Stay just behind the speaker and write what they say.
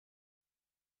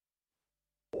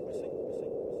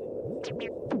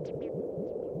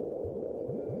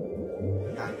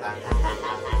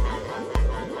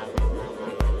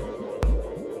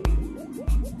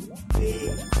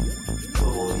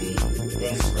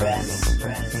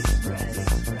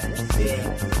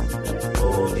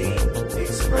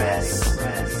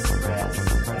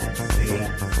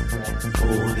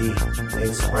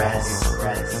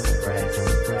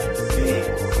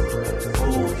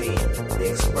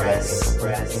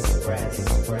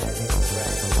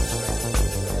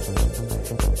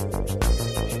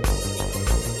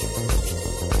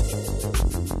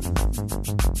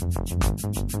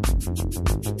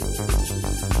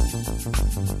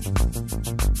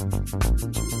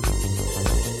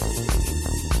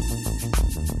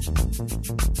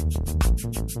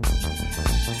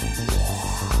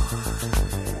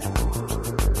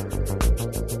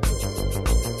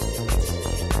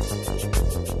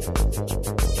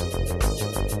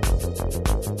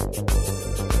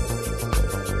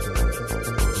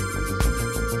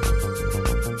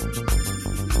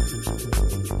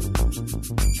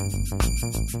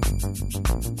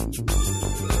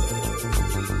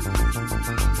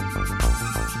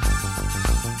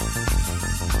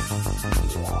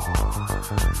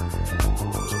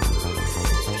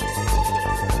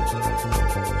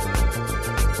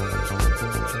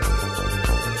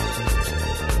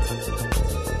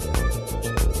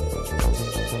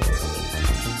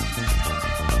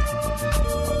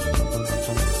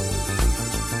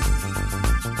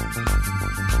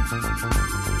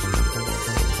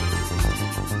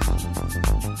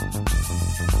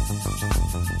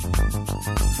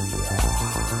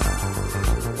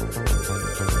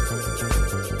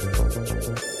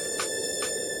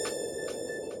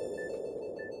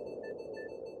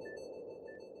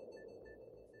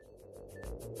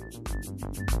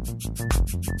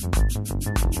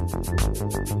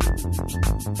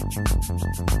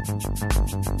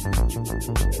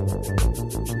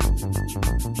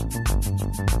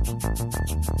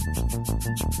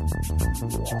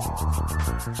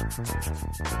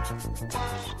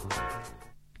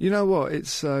You know what?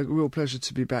 It's a real pleasure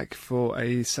to be back for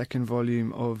a second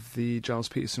volume of the Giles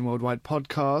Peterson Worldwide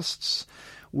podcasts.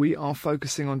 We are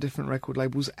focusing on different record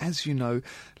labels. As you know,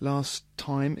 last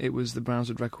time it was the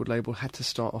Brownswood record label, had to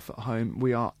start off at home.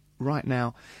 We are right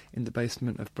now in the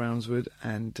basement of Brownswood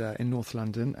and in North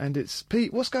London. And it's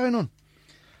Pete, what's going on?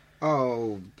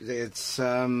 Oh, it's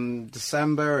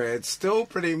December. It's still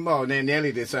pretty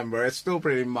nearly December. It's still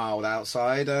pretty mild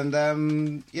outside,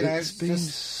 and you know, it's been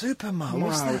just super mild.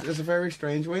 What's that? It's a very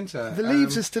strange winter. The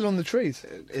leaves are still on the trees.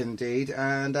 Indeed,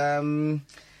 and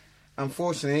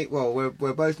unfortunately, well,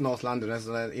 we're both North Londoners,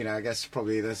 and you know, I guess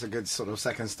probably there's a good sort of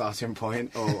second starting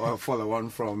point or follow on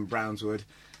from Brownswood,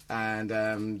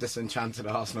 and disenchanted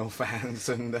Arsenal fans,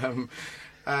 and.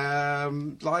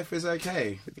 Life is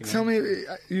okay. You know. Tell me,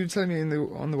 you told me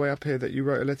on the way up here that you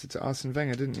wrote a letter to Arsene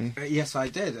Wenger, didn't you? Yes, I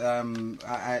did.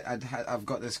 I've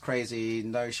got this crazy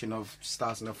notion of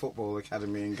starting a football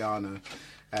academy in Ghana,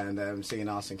 and seeing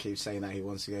Arsene keep saying that he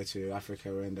wants to go to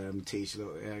Africa and teach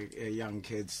young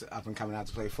kids up and coming out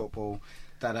to play football.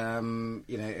 That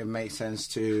you know, it makes sense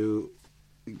to.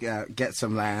 Get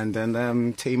some land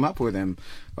and team up with him.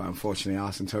 But unfortunately,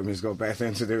 Arsene told me he's got better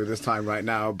things to do with his time right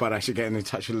now. But I should get in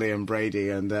touch with Liam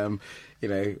Brady and you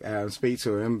know, speak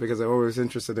to him, because I'm always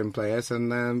interested in players,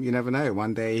 and you never know,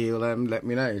 one day he'll let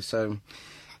me know. So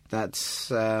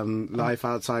that's life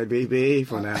outside BBE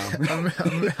for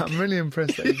now. I'm really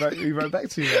impressed that you wrote back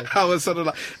to you. I was sort of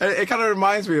like, it kind of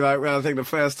reminds me like when I think the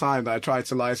first time that I tried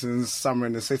to license Summer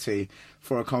in the City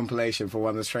for a compilation, for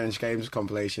one of the Strange Games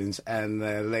compilations, and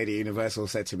the lady at Universal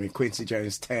said to me, Quincy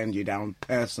Jones turned you down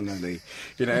personally.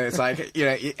 You know, it's like, you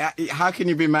know, how can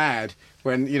you be mad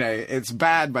when, you know, it's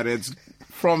bad, but it's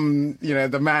from, you know,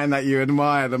 the man that you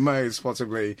admire the most,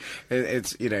 possibly.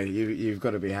 It's, you know, you've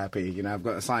got to be happy. You know, I've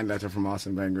got a signed letter from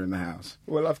Arsene Wenger in the house.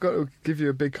 Well, I've got to give you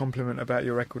a big compliment about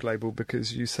your record label,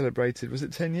 because you celebrated, was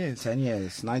it 10 years? 10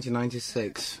 years.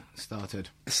 1996 started.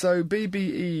 So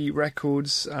BBE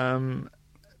Records,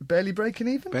 barely breaking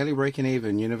even? Barely breaking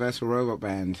even. Universal Robot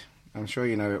Band. I'm sure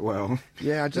you know it well.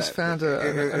 Yeah, I just found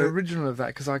an original of that,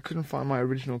 because I couldn't find my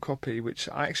original copy, which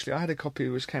I had a copy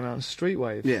which came out on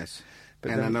Streetwave. Yes.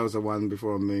 But and then there was the one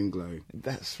before Moonglow.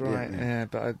 That's right, yeah,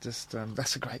 but I just,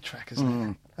 that's a great track,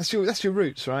 isn't it? That's your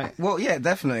roots, right? Well, yeah,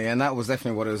 definitely, and that was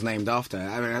definitely what it was named after.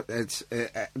 I mean, it's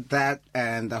that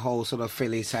and the whole sort of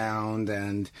Philly sound,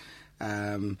 and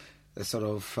the sort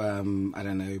of I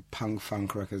don't know, punk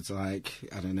funk records like,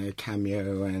 I don't know,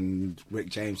 Cameo and Rick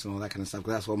James and all that kind of stuff.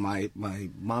 'Cause that's what my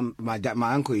mum, my dad,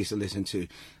 my uncle used to listen to.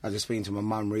 I was just speaking to my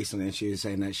mum recently, and she was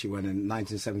saying that she went in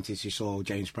 1970s. She saw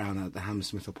James Brown at the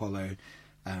Hammersmith Apollo,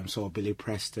 saw Billy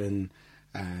Preston,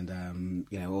 and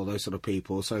you know, all those sort of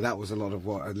people. So that was a lot of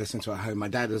what I listened to at home. My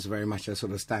dad was very much a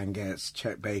sort of Stan Getz,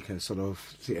 Chet Baker sort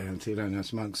of,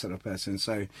 Thelonious Monk sort of person.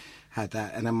 So had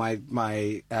that, and then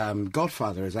my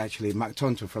godfather is actually Mac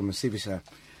Tonto from Masibisa.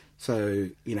 So,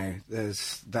 you know,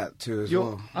 there's that too as well.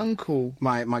 Your uncle?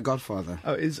 My godfather.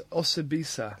 Oh, is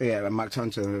Osibisa. Yeah, Mac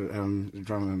Tonto,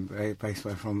 drummer and bass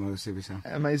player from Osibisa.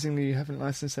 Amazingly, you haven't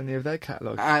licensed any of their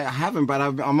catalogue. I haven't, but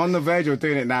I'm on the verge of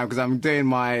doing it now, because I'm doing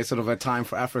my sort of a Time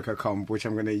for Africa comp, which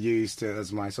I'm going to use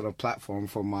as my sort of platform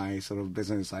for my sort of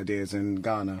business ideas in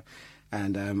Ghana.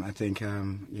 And I think you're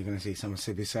going to see some of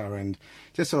Sibisa and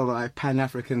just sort of like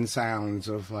Pan-African sounds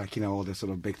of, like, you know, all the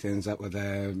sort of big things that were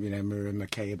there, you know, Miriam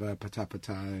Makeba, Patapata,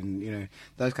 and, you know,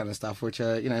 those kind of stuff, which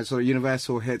are, you know, sort of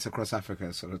universal hits across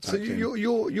Africa sort of type thing. So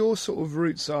your sort of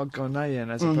roots are Ghanaian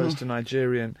as opposed to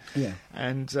Nigerian. Yeah.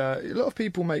 And a lot of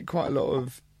people make quite a lot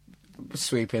of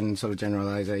sweeping sort of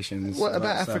generalizations. Well,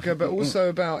 about Africa, but also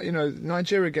about, you know,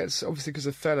 Nigeria gets, obviously because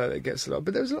of Fela, it gets a lot.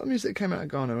 But there was a lot of music that came out of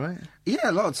Ghana, right?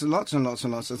 Yeah, lots and lots.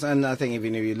 And I think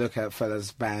even if you look at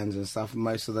Fela's bands and stuff,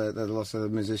 most of lots of the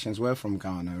musicians were from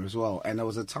Ghana as well. And there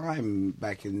was a time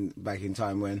back in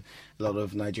time when a lot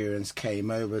of Nigerians came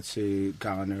over to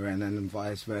Ghana, and then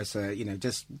vice versa. You know,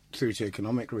 just through to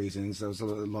economic reasons, there was a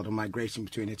lot of migration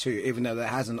between the two. Even though there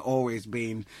hasn't always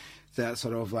been that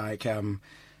sort of like.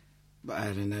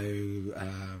 I don't know,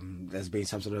 there's been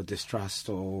some sort of distrust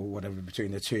or whatever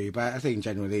between the two, but I think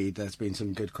generally there's been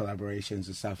some good collaborations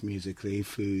and stuff musically,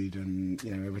 food, and, you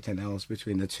know, everything else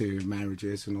between the two,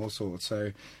 marriages and all sorts.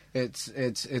 So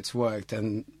it's worked,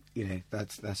 and, you know,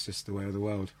 that's just the way of the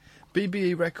world.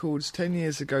 BBE Records 10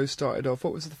 years ago started off.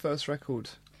 What was the first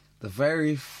record? The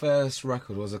very first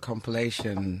record was a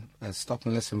compilation, Stop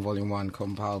and Listen Volume 1,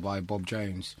 compiled by Bob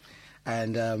Jones.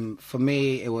 And for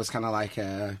me, it was kind of like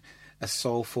a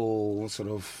soulful sort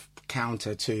of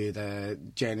counter to the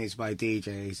Journeys by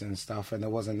DJs and stuff, and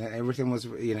everything was,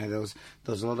 you know, there was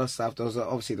a lot of stuff. There was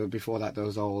obviously before that there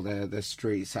was all the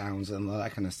street sounds and all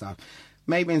that kind of stuff.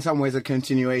 Maybe in some ways a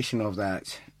continuation of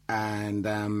that, and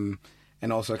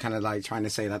also kind of like trying to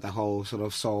say that the whole sort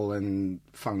of soul and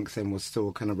funk thing was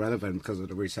still kind of relevant because of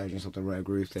the resurgence of the rare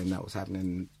groove thing that was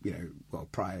happening, you know, well,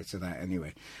 prior to that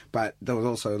anyway. But there was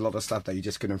also a lot of stuff that you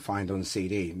just couldn't find on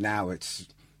CD. Now it's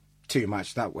too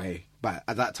much that way, but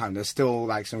at that time there's still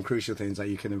like some crucial things that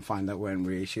you couldn't find that weren't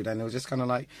reissued, and it was just kind of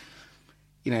like,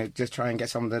 you know, just try and get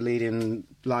some of the leading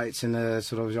lights in the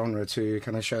sort of genre to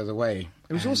kind of show the way.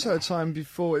 It was also a time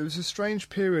before, it was a strange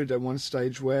period at one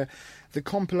stage where the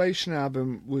compilation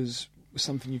album was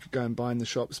something you could go and buy in the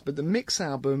shops, but the mix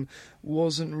album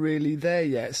wasn't really there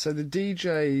yet. So the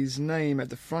DJ's name at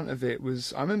the front of it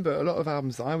was, I remember a lot of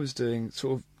albums that I was doing,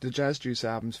 sort of the Jazz Juice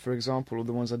albums, for example, or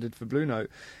the ones I did for Blue Note,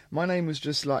 my name was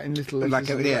just like in little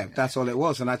letters. Yeah, that's all it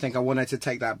was. And I think I wanted to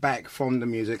take that back from the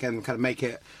music and kind of make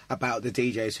it about the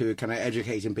DJs who are kind of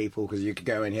educating people, because you could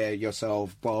go in here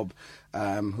yourself, Bob,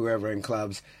 whoever in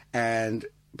clubs, and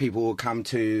people will come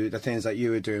to the things that you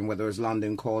were doing, whether it was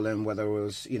London Calling, whether it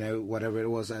was, you know, whatever it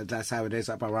was, That's How It Is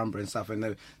at Baramba and stuff, and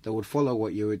they would follow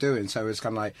what you were doing. So it's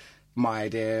kind of like my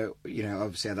idea, you know,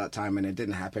 obviously at that time, and it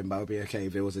didn't happen, but it would be okay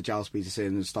if it was a Giles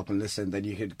Peterson, Stop and Listen, then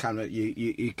you could kind of,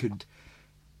 you could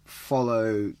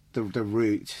follow the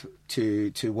route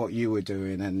to what you were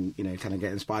doing, and, you know, kind of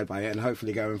get inspired by it, and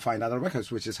hopefully go and find other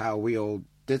records, which is how we all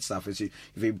did stuff. Is if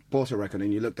you bought a record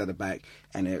and you looked at the back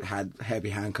and it had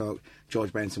Herbie Hancock,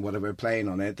 George Benson, whatever playing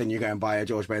on it, then you go and buy a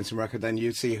George Benson record, then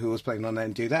you'd see who was playing on it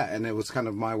and do that. And it was kind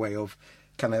of my way of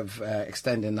kind of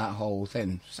extending that whole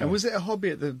thing. So. And was it a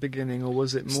hobby at the beginning, or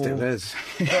was it more? Still is.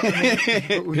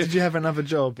 Did you have another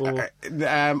job? Or?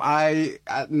 I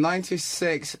at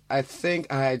 96, I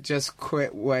think I had just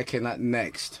quit working at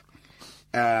Next,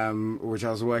 which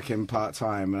I was working part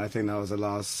time, and I think that was the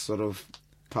last sort of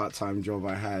part-time job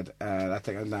I had. I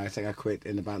think I quit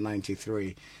in about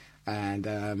 93,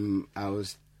 and I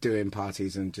was doing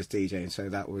parties and just DJing, so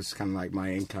that was kind of like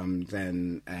my income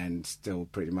then, and still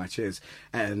pretty much is.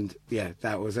 And yeah,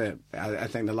 that was it. I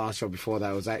think the last job before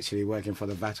that was actually working for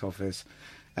the VAT office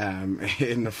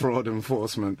in the fraud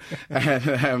enforcement,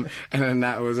 and then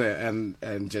that was it,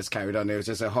 and just carried on. It was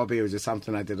just a hobby, it was just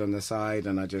something I did on the side,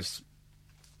 and I just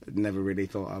never really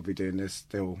thought I'd be doing this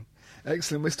still.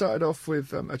 Excellent. We started off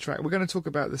with a track. We're going to talk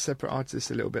about the separate artists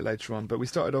a little bit later on, but we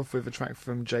started off with a track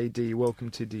from JD,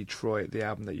 Welcome to Detroit, the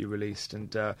album that you released,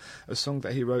 and a song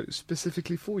that he wrote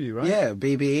specifically for you, right? Yeah,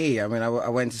 BBE. I mean, I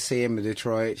went to see him in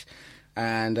Detroit,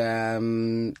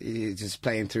 and he just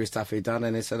playing through stuff he'd done,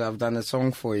 and he said, I've done a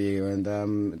song for you, and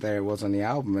there it was on the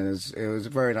album, and it was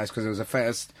very nice because it was the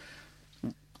first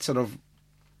sort of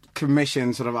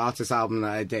commissioned sort of artist album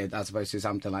that I did, as opposed to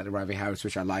something like the Ravi Harris,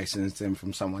 which I licensed him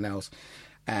from someone else.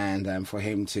 And for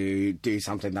him to do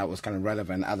something that was kind of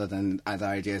relevant, other than other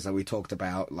ideas that we talked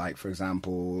about, like, for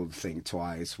example, Think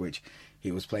Twice, which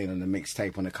he was playing on the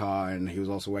mixtape on the car, and he was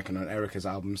also working on Erica's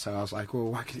album. So I was like,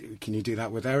 well, why can you do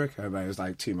that with Erica? But it was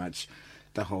like too much,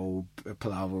 the whole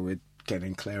palaver with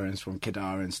getting clearance from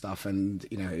Kedar and stuff, and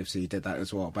so he did that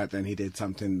as well. But then he did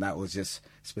something that was just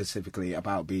specifically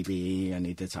about BBE, and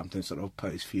he did something sort of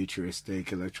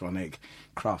post-futuristic, electronic,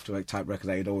 Kraftwerk type record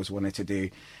that he'd always wanted to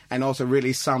do, and also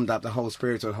really summed up the whole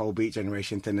spirit of the whole Beat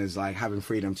Generation thing as like having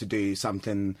freedom to do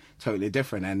something totally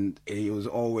different. And he was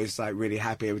always like really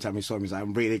happy every time he saw me. He's like,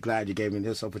 I'm really glad you gave me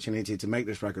this opportunity to make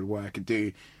this record work and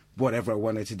do whatever I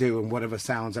wanted to do and whatever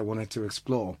sounds I wanted to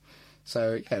explore.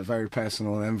 So, yeah, very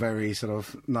personal and very sort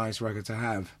of nice record to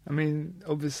have. I mean,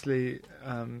 obviously,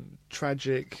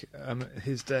 tragic,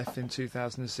 his death in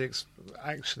 2006,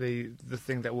 actually the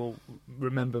thing that we'll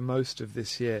remember most of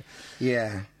this year.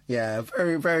 Yeah,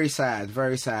 very, very sad, and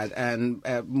very sad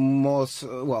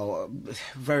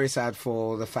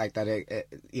for the fact that,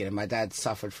 my dad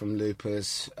suffered from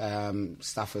lupus,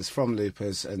 suffers from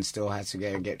lupus, and still had to go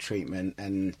and get treatment,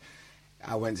 and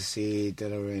I went to see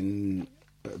Dilla in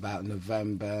about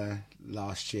November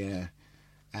last year,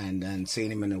 and then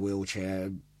seeing him in a wheelchair,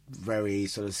 very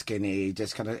sort of skinny,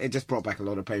 it just brought back a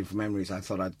lot of painful memories. I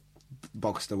thought I'd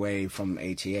boxed away from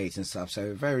 88 and stuff,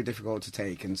 so very difficult to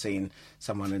take, and seeing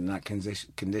someone in that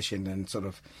condition and sort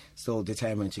of still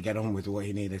determined to get on with what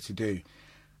he needed to do.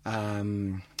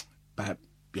 But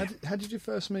yeah. How did you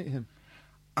first meet him?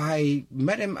 I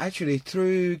met him actually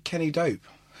through Kenny Dope,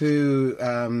 who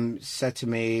said to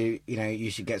me,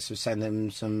 you should send him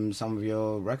some of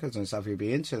your records and stuff, he'd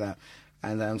be into that.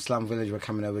 And Slum Village were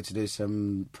coming over to do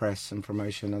some press and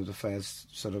promotion of the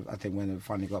first sort of, I think, when it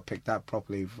finally got picked up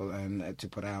properly to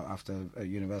put out after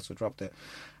Universal dropped it.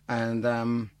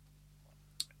 And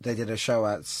they did a show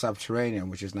at Subterranean,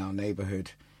 which is now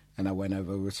Neighborhood, and I went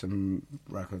over with some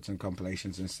records and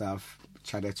compilations and stuff,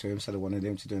 chatted to him, said I wanted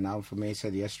him to do an album for me, he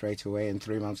said yes straight away, and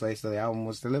 3 months later the album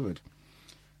was delivered.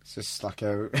 It's just like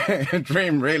a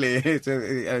dream, really.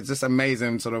 It's just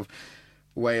amazing sort of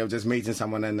way of just meeting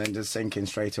someone and then just syncing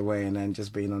straight away, and then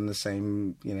just being on the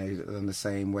same, on the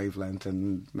same wavelength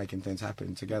and making things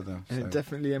happen together. And it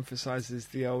definitely emphasises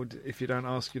the old, if you don't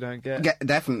ask, you don't get. Yeah,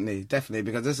 definitely,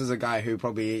 because this is a guy who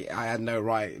probably I had no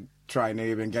right trying to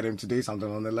even get him to do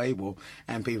something on the label,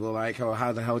 and people were like, oh,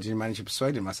 how the hell did you manage to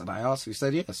persuade him? I said, I asked. He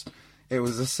said yes. It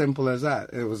was as simple as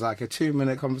that. It was like a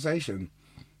 2-minute conversation.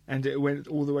 And it went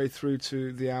all the way through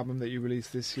to the album that you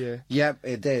released this year. Yep,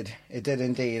 it did. It did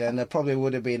indeed. And there probably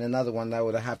would have been another one that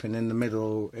would have happened in the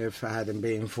middle if it hadn't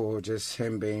been for just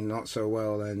him being not so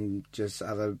well and just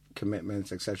other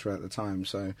commitments, etc. at the time.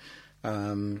 So,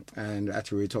 and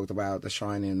actually we talked about The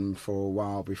Shining for a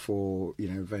while before,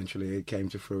 eventually it came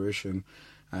to fruition.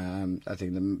 I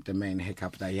think the main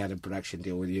hiccup that he had a production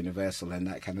deal with Universal, and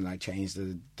that kind of like changed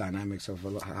the dynamics of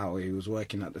how he was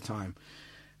working at the time.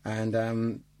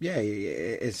 And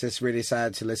it's just really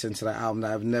sad to listen to that album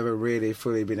that I've never really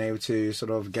fully been able to sort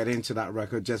of get into that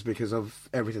record just because of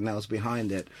everything else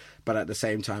behind it. But at the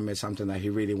same time, it's something that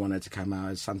he really wanted to come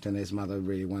out. It's something his mother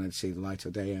really wanted to see the light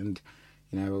of day, and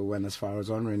went as far as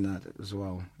honouring that as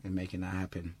well in making that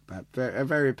happen. But a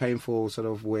very painful sort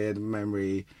of weird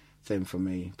memory thing for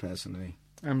me personally.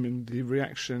 I mean, the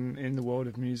reaction in the world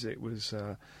of music was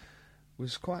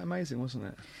quite amazing, wasn't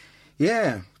it?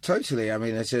 Yeah, totally. I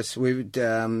mean, it's just we've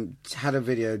had a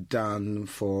video done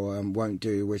for Won't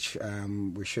Do, which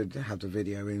we should have the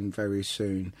video in very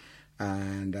soon.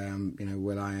 And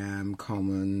will.i.am,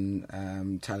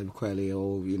 Common, Talib Kweli,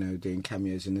 all doing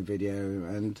cameos in the video,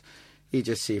 and you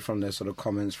just see from the sort of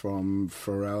comments from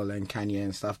Pharrell and Kanye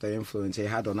and stuff, the influence he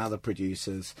had on other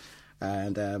producers.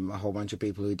 And a whole bunch of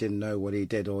people who didn't know what he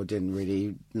did or didn't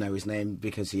really know his name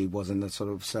because he wasn't sort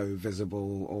of so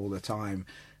visible all the time.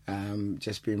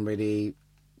 Just been really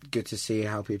good to see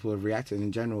how people have reacted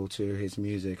in general to his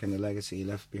music and the legacy he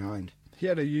left behind. He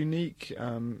had a unique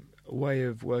way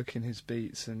of working his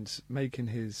beats and making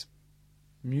his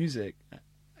music.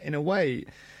 In a way,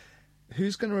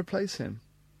 who's going to replace him?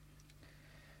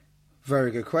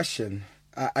 Very good question.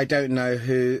 I don't know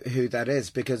who that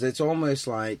is, because it's almost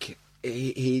like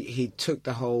he took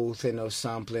the whole thing of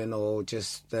sampling or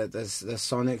just the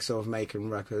sonics of making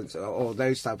records or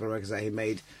those type of records that he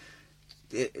made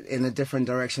in a different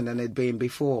direction than it'd been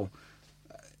before.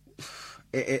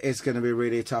 It's going to be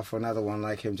really tough for another one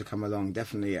like him to come along.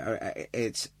 Definitely,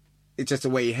 it's just the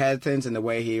way he had things and the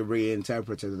way he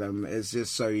reinterpreted them is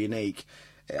just so unique.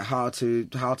 Hard to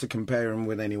compare him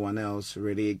with anyone else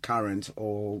really current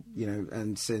or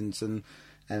and since and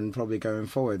probably going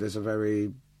forward. There's a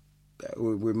very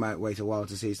we might wait a while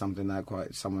to see someone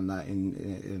that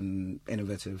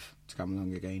innovative to come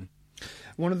along again.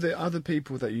 One of the other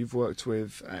people that you've worked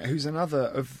with, who's another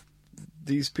of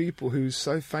these people who's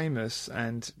so famous,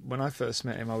 and when I first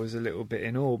met him I was a little bit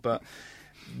in awe, but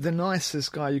the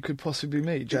nicest guy you could possibly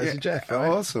meet, Jazzy Jeff, right?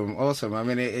 Awesome. I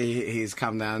mean, he's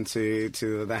come down to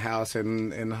the house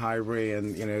in Highbury,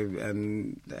 and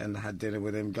and had dinner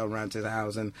with him, gone round to the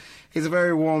house, and he's a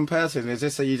very warm person. It's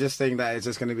just so you just think that it's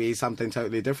just going to be something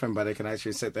totally different, but he can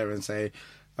actually sit there and say,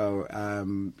 "Oh,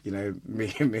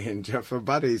 me and Jeff are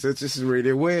buddies." It's just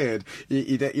really weird.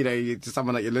 You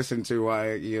someone that you listen to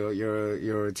while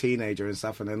you're a teenager and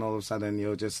stuff, and then all of a sudden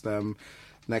you're just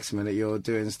next minute you're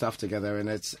doing stuff together, and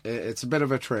it's a bit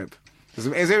of a trip.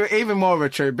 It's even more of a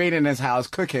trip being in his house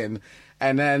cooking,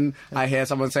 and then I hear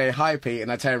someone say, "Hi, Pete,"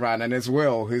 and I turn around and it's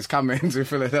Will, who's coming to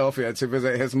Philadelphia to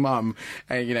visit his mum,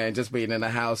 and just being in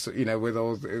a house,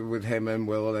 with him and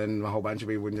Will and a whole bunch of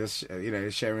people, and just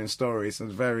sharing stories.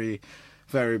 It's very,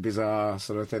 very bizarre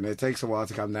sort of thing. It takes a while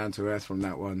to come down to earth from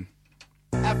that one.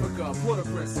 Africa,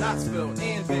 Port-au-Prince, Knoxville,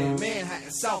 Anvin,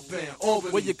 Manhattan, South Bend,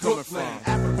 Albany, where you coming from?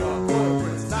 Africa,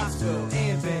 Port-au-Prince, Knoxville,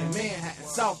 Anvin, Manhattan,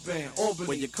 South Bend, Albany,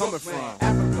 where you coming from?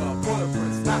 Africa,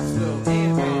 Port-au-Prince, Knoxville,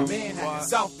 Anvin, Manhattan,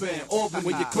 South Bend, Albany,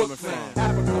 where you coming from?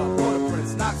 Africa,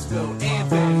 Port-au-Prince, Knoxville,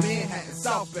 Anvin, Manhattan,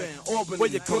 South Bend, Albany, where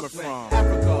you coming from?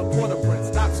 Africa,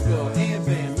 Port-au-Prince, Knoxville,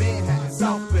 Anvin, Manhattan,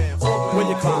 South Bend, Albany, where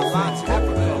you coming from?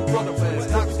 Africa,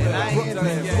 Port-au-Prince, Knoxville,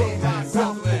 Anvin,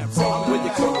 South Bend, Albany, where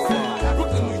you coming from?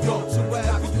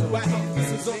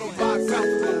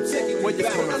 Where you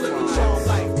coming from?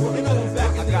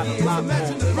 I got a lot more.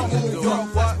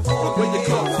 Where you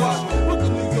coming from?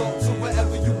 Brooklyn, New York, to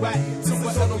wherever you at. To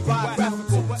wherever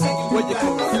biographical. Where you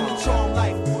coming from? Charm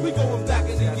life. We going back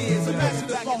in the years. Imagine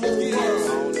the whole years.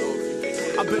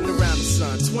 I've been around the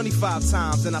sun 25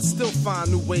 times and I still find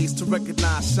new ways to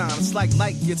recognize shine. It's like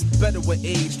light gets better with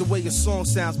age. The way your song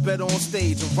sounds better on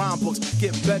stage, and rhyme books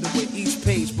get better with each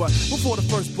page. But before the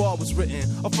first bar was written,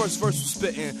 a first verse was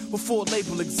spitting, before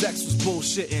label execs was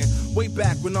bullshitting, way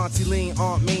back when Auntie Lean,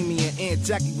 Aunt Mamie, and Aunt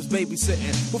Jackie was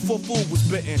babysitting, before food was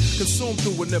bitten, consumed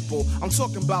through a nipple. I'm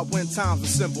talking about when times were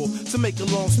simple. To make a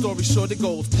long story short, it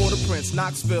goes Port-au-Prince,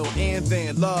 Knoxville, and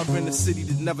then love in the city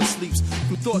that never sleeps.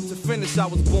 From thought to finish,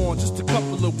 I was born just a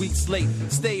couple of weeks late.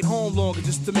 Stayed home longer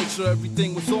just to make sure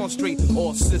everything was on straight.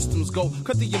 All systems go.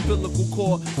 Cut the umbilical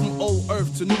cord from old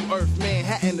earth to new earth.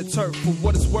 Manhattan to turf. For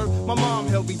what it's worth, my mom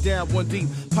held me down one deep.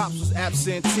 Pops was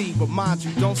absentee, but mind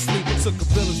you, don't sleep. It took a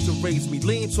village to raise me.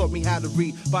 Lean taught me how to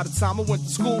read. By the time I went to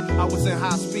school, I was in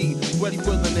high speed, ready,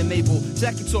 willing, and able.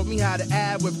 Jackie taught me how to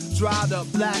add with dried up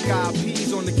black-eyed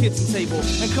peas on the kitchen table.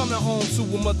 And coming home to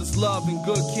a mother's love and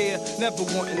good care, never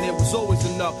wanting there was always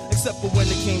enough, except for when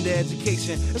it came to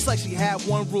education. It's like she had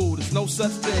one rule: there's no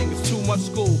such thing as too much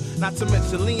school. Not to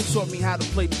mention Lean taught me how to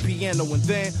play the piano, and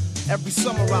then every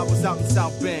summer I was out in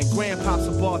South Bend. Grandpa's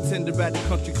a bartender at the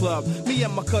country club. Me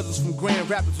and my cousins from Grand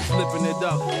Rapids was living it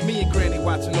up. Me and Granny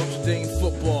watching Notre Dame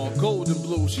football, gold and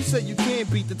blue. She said you can't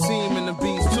beat the team and the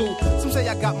bees too. Some say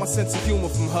I got my sense of humor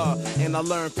from her, and I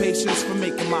learned patience from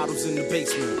making models in the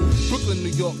basement. Brooklyn, New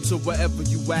York, to wherever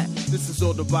you at. This is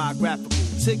autobiographical,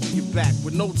 taking you back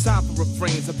with no time for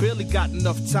refrains. I barely got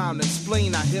enough time to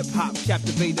explain how hip-hop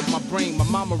captivated my brain. My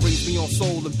mama raised me on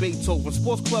soul and Beethoven.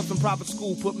 Sports clubs and private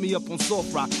school put me up on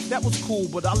soft rock. That was cool,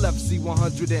 but I left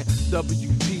Z100 and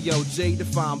WPLJ to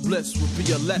find bliss with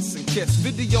BLS and Kiss.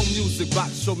 Video music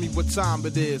box showed me what time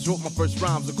it is. Wrote my first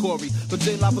rhymes with Corey, but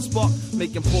J-Lava Spark,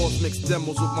 making pause mixed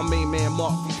demos with my main man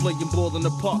Mark from playing ball in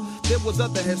the park. There was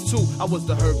other heads too, I was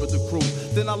the herb of the crew.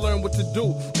 Then I learned what to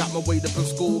do, got my weight up in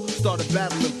school, started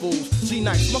battling fools.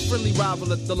 G-Nice, my friendly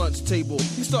rival at the lunch table.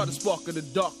 He started sparking the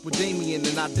dark with Damien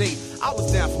and I date. I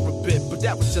was down for a bit, but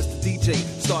that was just a DJ.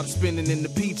 Started spinning in the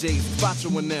PJs,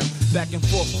 following them back and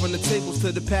forth from the tables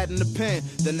to the pad and the pen.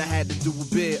 Then I had to do a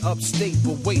bit upstate,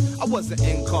 but wait, I wasn't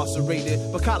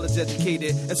incarcerated, but college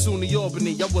educated. At SUNY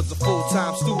Albany, I was a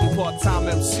full-time student, part-time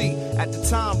MC. At the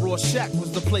time, Raw Shack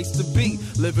was the place to be.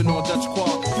 Living on Dutch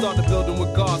Quad, started building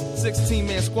with guards,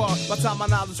 16-man squad. By the time my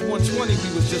knowledge 120,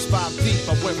 we was just 5 deep.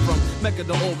 life. I went from Mecca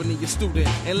to Albany, a student,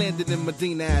 and landed in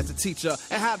Medina as a teacher.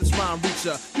 And how does rhyme reach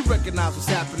ya? You recognize what's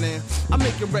happening. I'm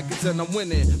making records and I'm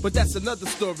winning, but that's another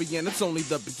story and it's only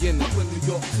the beginning. From New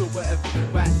York to wherever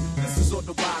you at, this is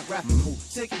autobiographical,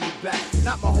 taking you back.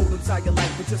 Not my whole entire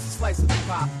life, but just a slice of the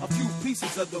pie. A few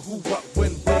pieces of the who, what,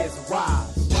 when, where's,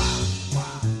 why's.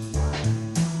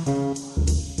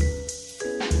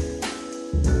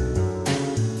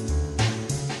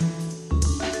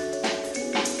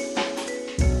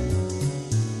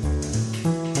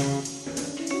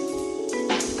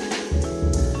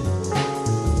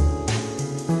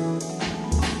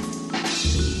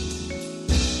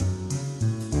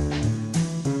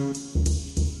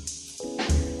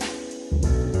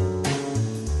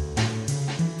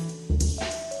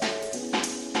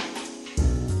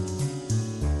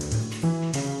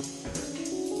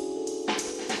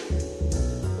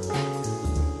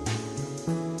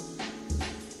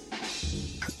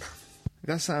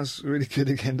 That sounds really good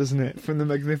again, doesn't it? From the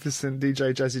magnificent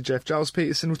DJ Jazzy Jeff, Giles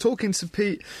Peterson. We're talking to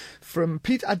Pete from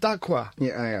Pete Adakwa.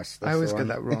 Yeah, yes. I always get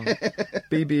that wrong.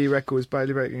 BBE Records,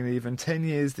 Barely Breaking Even, 10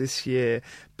 years this year.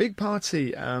 Big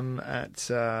party at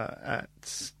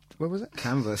where was it?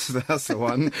 Canvas, that's the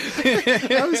one.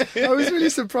 I was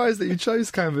really surprised that you chose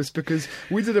Canvas because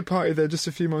we did a party there just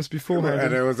a few months beforehand.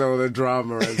 And there was all the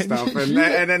drama and stuff. And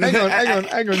then hang on.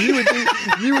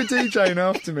 You were DJing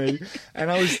after me,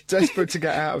 and I was desperate to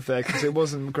get out of there because it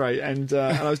wasn't great. And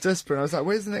I was desperate. I was like,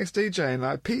 "Where's the next DJ?" And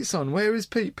like, "Pete's on. Where is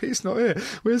Pete? Pete's not here.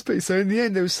 Where's Pete?" So in the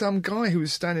end, there was some guy who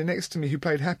was standing next to me who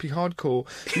played Happy Hardcore,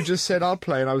 who just said, "I'll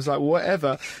play," and I was like,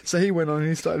 "Whatever." So he went on and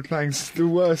he started playing the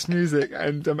worst music,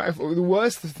 and the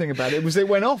worst thing about it was it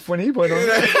went off when he went on.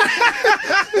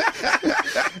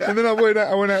 And then I went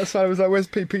outside. I was like, "Where's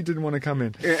Pete?" Pete didn't want to come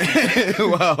in.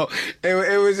 Well,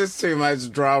 it was just too much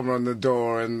drama on the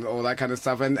door and all that kind of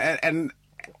stuff, and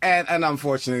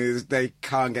unfortunately they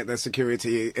can't get their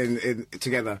security in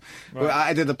together. Right. Well,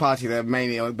 I did the party there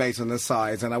mainly based on the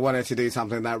size, and I wanted to do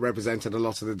something that represented a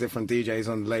lot of the different DJs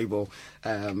on the label.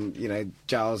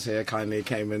 Giles here kindly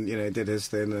came and did his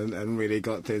thing and really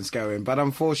got things going. But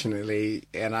unfortunately,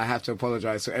 and I have to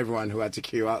apologise to everyone who had to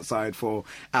queue outside for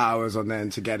hours on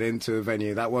end to get into a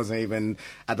venue that wasn't even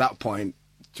at that point.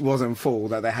 Wasn't full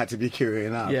that they had to be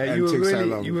queuing up. Yeah, and you took so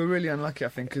long. You were really unlucky, I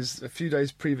think, because a few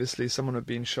days previously someone had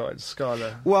been shot at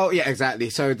Scala. Well, yeah, exactly.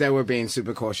 So they were being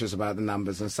super cautious about the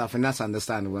numbers and stuff, and that's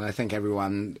understandable. And I think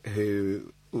everyone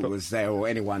who was there or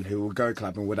anyone who would go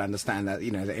clubbing would understand that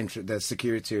the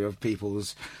security of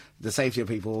the safety of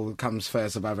people comes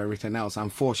first above everything else.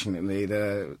 Unfortunately,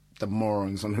 the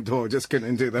morons on the door just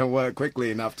couldn't do their work quickly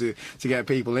enough to get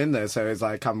people in there. So it's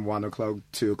like come 1 o'clock,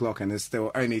 2 o'clock, and it's still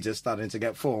only just starting to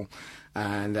get full.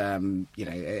 And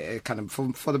it kind of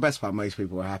for the best part, most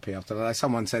people were happy after that. Like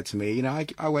someone said to me,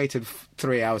 I waited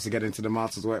 3 hours to get into the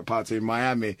Masters Work Party in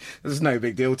Miami. There's no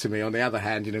big deal to me. On the other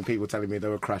hand, people telling me they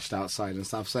were crushed outside and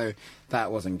stuff. So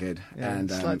that wasn't good. Yeah, and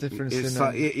slight difference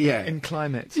in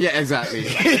climate. Yeah, exactly.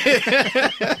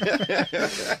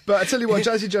 But I tell you what,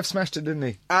 Jazzy Jeff smashed it, didn't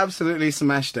he? Absolutely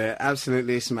smashed it.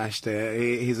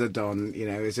 He's a don.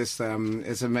 It's just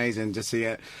it's amazing to see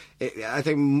it. I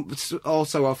think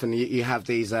also often you have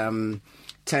these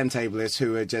turntablists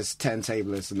who are just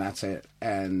turntablists and that's it.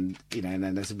 And and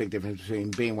then there's a big difference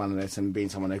between being one of those and being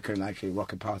someone who can actually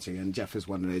rock a party. And Jeff is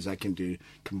one of those that can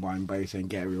combine both and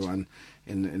get everyone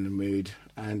in the mood.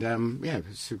 And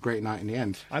it's a great night in the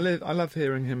end. I love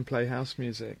hearing him play house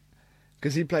music.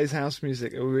 Because he plays house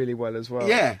music really well as well.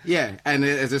 Yeah, and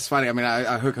it's just funny. I mean,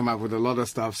 I hook him up with a lot of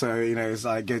stuff, so it's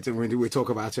like we talk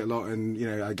about it a lot,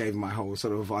 and I gave him my whole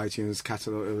sort of iTunes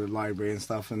catalog, library and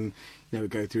stuff, and we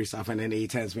go through stuff, and then he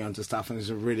turns me onto stuff, and there's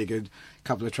a really good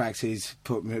couple of tracks he's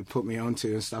put me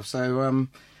onto and stuff. So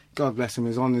God bless him.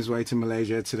 He's on his way to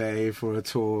Malaysia today for a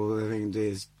tour. I think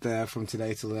he's there from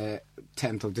today till the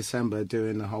 10th of December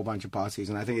doing a whole bunch of parties,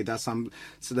 and I think he does some.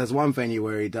 So there's one venue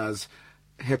where he does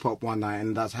hip-hop one night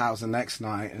and does house the next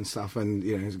night and stuff, and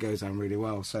it goes down really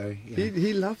well. So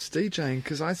he loves DJing,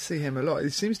 because I see him a lot. He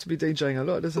seems to be DJing a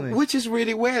lot, doesn't he? Which is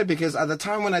really weird, because at the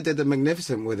time when I did the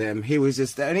Magnificent with him, he was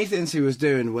just the only things he was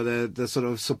doing were the sort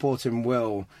of supporting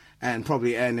Will and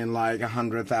probably earning like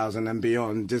 100,000 and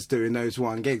beyond just doing those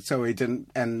one gigs. So he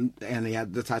didn't, and he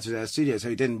had the Tattoo Day studio, so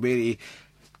he didn't really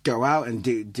go out and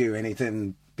do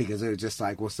anything, because it was just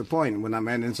like, what's the point when I'm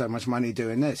earning so much money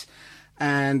doing this?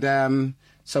 And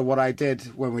so what I did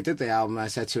when we did the album, I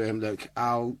said to him, look,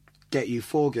 I'll get you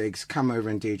 4 gigs, come over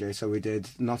and DJ. So we did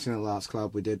Notting Hill Arts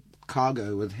Club, we did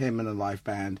Cargo with him and a live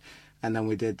band, and then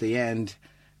we did The End,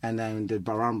 and then did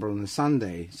Barambra on a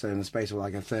Sunday, so in the space of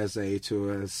like a Thursday to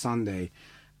a Sunday.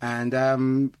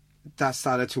 And that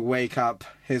started to wake up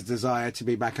his desire to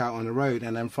be back out on the road.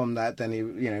 And then from that, then he,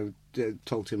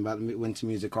 talked to him about the Winter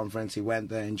Music Conference. He went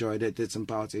there, enjoyed it, did some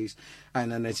parties,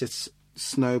 and then it just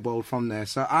snowballed from there.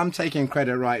 So I'm taking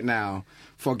credit right now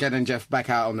for getting Jeff back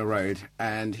out on the road,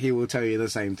 and he will tell you the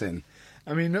same thing.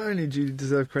 I mean, not only do you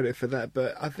deserve credit for that,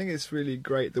 but I think it's really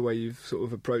great the way you've sort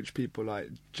of approached people like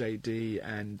JD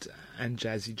and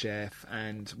Jazzy Jeff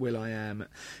and will.i.am.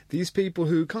 These people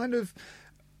who kind of,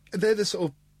 they're the sort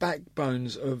of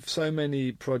backbones of so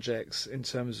many projects in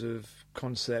terms of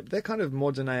concept. They're kind of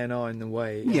modern A&R in the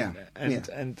way.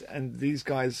 And these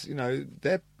guys,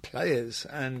 they're players,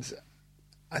 and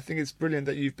I think it's brilliant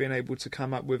that you've been able to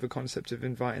come up with a concept of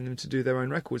inviting them to do their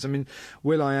own records. I mean,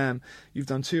 will.i.am, you've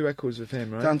done 2 records with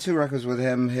him, right? Done 2 records with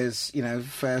him. His,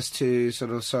 first 2 sort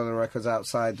of solo records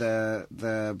outside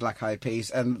the Black Eyed Peas,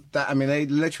 and that, I mean, they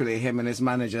literally, him and his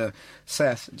manager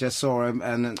Seth just saw him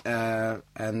and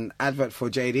an advert for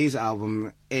JD's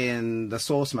album in the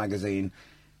Source magazine.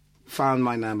 Found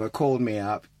my number, called me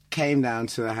up, came down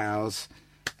to the house,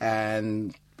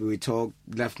 and we talked,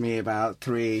 left me about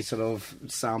 3 sort of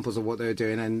samples of what they were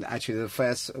doing, and actually the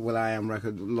first will.i.am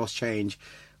record, Lost Change,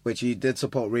 which you did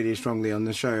support really strongly on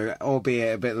the show,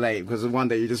 albeit a bit late, because one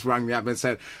day you just rang me up and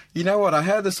said, you know what, I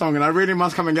heard the song and I really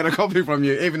must come and get a copy from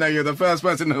you, even though you're the first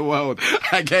person in the world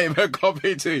I gave a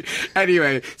copy to.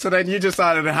 Anyway, so then you just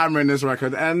started hammering this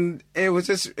record, and it was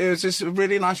just a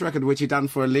really nice record, which you done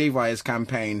for a Levi's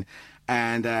campaign.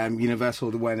 And Universal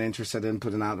weren't interested in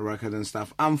putting out the record and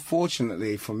stuff.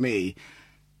 Unfortunately for me,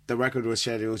 the record was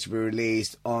scheduled to be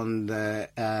released on the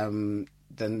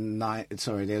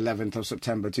 11th of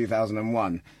September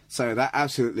 2001. So that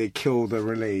absolutely killed the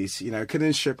release.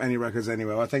 Couldn't ship any records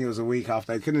anywhere. I think it was a week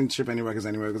after. I couldn't ship any records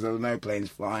anywhere because there were no planes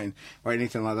flying or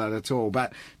anything like that at all.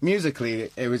 But musically,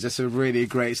 it was just a really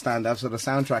great stand-up sort of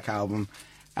soundtrack album.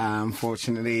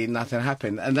 Unfortunately, nothing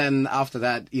happened. And then after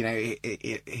that,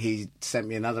 he sent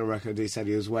me another record. He said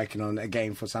he was working on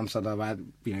again for some sort of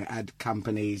ad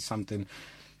company, something.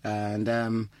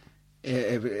 And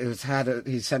he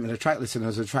sent me the track list, and there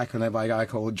was a track on there by a guy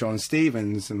called John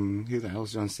Stevens. And who the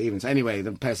hell's John Stevens? Anyway,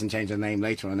 the person changed their name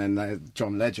later on, and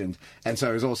John Legend. And so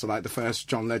it was also like the first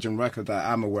John Legend record that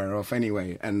I'm aware of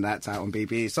anyway, and that's out on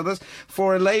BBE. So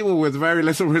for a label with very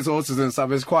little resources and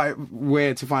stuff, it's quite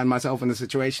weird to find myself in the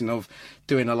situation of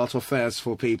doing a lot of firsts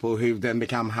for people who then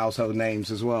become household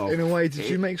names as well. In a way, did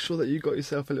you make sure that you got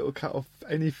yourself a little cut off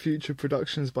any future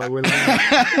productions by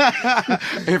will.i.am?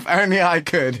 If only I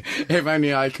could. If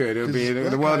only I could.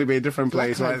 The world would be a different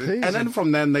place. Right? And then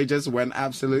from then they just went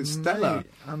absolute stellar. Mate,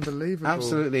 unbelievable.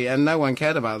 Absolutely. And no one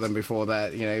cared about them before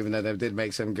that, even though they did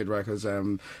make some good records,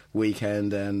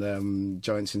 Weekend and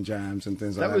Joints and Jams and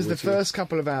things like that. That was the first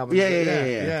couple of albums.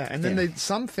 Yeah. And then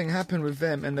something happened with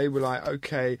them, and they were like,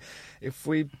 okay, if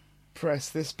we press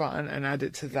this button and add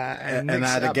it to that and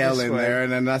add a girl in there,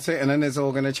 and then that's it, and then it's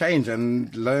all going to change,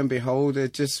 and lo and behold,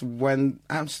 it just went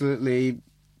absolutely.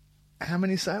 How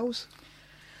many sales?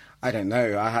 I don't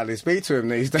know. I hardly speak to him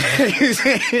these days.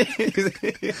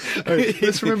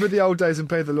 Let's remember the old days and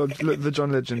play the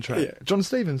John Legend track. Yeah. John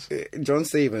Stevens. John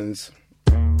Stevens.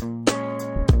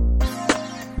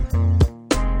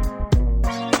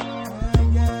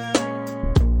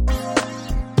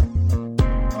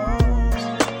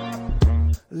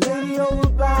 Lady over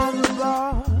by the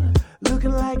bar,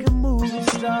 looking like a movie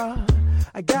star.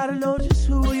 I gotta know just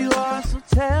who you are, so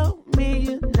tell me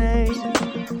your name.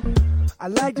 I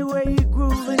like the way you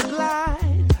groove and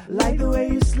glide, like the way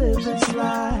you slip and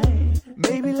slide.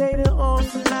 Maybe later on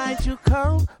tonight you'll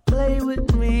come play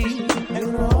with me.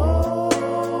 And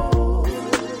oh,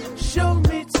 show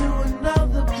me to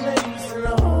another place. And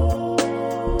oh,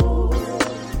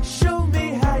 show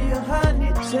me how your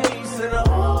honey tastes. And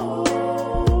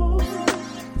oh,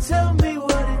 tell me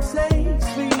what it takes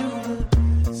for you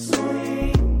to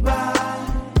swing by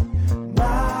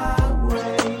my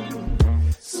way.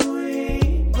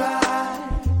 Swing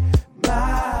by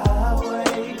my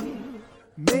way.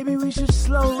 Maybe we should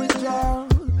slow it down,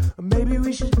 or maybe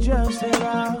we should just head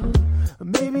out, or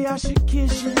maybe I should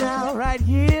kiss you now right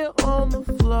here on the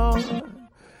floor.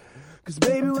 Cause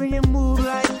baby, when you move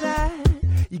like that,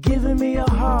 you're giving me a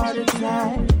heart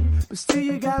attack. But still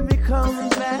you got me coming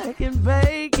back and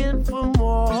begging for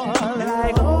more.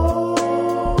 Like,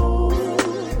 oh,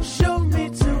 show me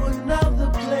to another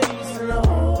place. And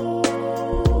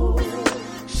oh,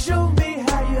 show me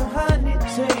how your honey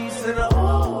tastes. And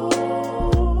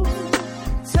oh,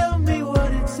 tell me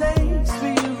what it takes for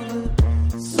you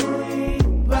to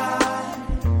swing by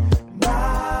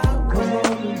my way. Come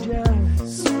on,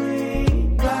 just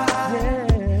swing by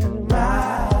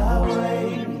my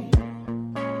way.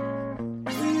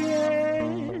 Yeah.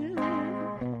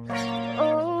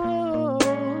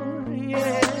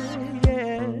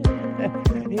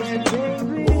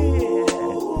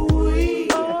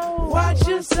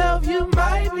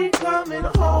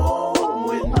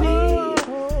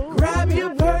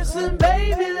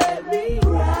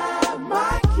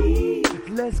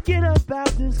 Let's get up out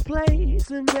this place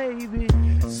and baby,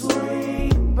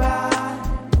 swing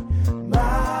by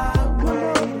my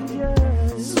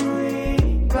way.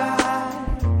 Swing by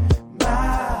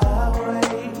my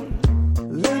way.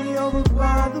 Lady over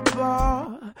by the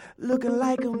bar, looking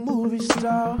like a movie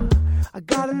star. I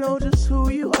gotta know just who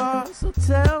you are, so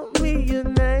tell me your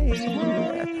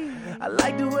name. I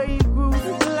like the way you groove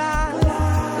and glide.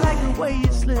 I like the way you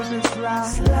slip and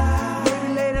slide.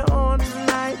 Maybe later on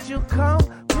tonight you'll come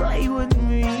play with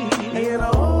me. And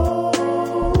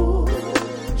oh,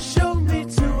 show me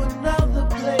to another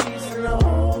place. And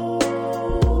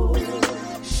oh,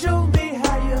 show me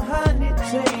how your honey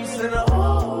tastes. And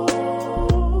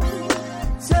oh,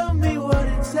 tell me what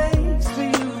it takes for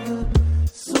you to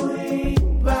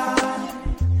swing by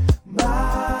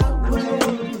my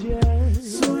way.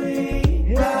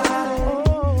 Swing by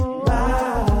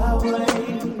my way.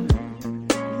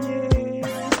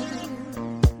 Yeah.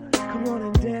 Come on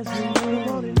and dance with me. Come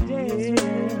on and dance with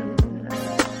me.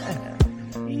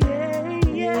 Yeah,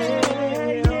 yeah,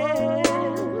 yeah.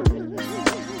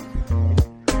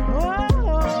 Oh,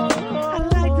 I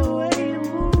like the way you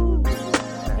move.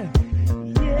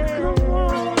 Yeah, come on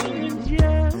and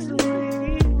just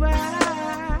swing by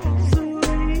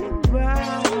my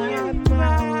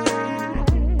mind.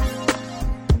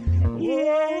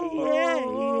 Yeah, yeah,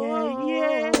 yeah,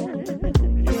 yeah.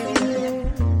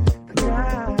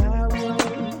 My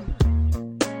way.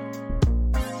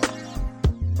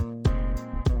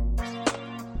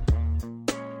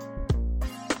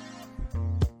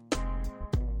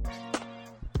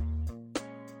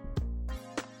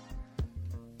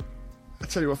 I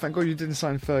tell you what, thank God you didn't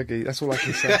sign Fergie. That's all I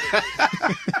can say.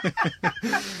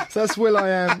 So that's Will I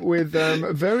Am with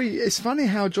very. It's funny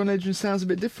how John Edgerton sounds a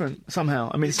bit different somehow.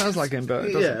 I mean, it sounds like him, but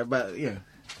it doesn't. Yeah, but yeah.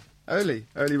 Early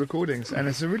recordings, and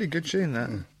it's a really good tune. That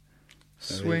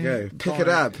swing, There you go. Pick it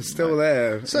by- up. It's still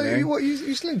there. So you know.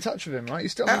 you're still in touch with him, right? You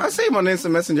still. I see him on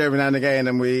Instant Messenger every now and again,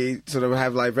 and we sort of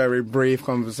have like very brief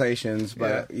conversations.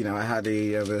 But Yeah. you know, I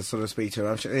hardly ever sort of speak to him.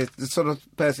 I'm sure it's the sort of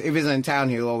person. If he's in town,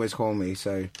 he'll always call me.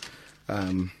 So,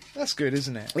 That's good,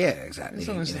 isn't it? yeah, exactly. As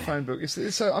long as you the know. phone book.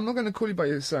 So I'm not going to call you by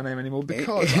your surname anymore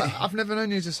because I've never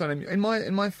known you as a surname. In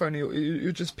my phone,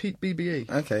 you're just Pete BBE.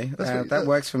 Okay, That's what- that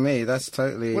works for me. That's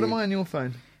totally. What am I on your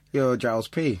phone? You're Giles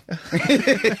P.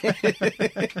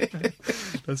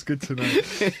 That's good to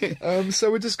know.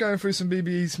 So we're just going through some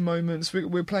BBE's moments.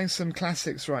 We're playing some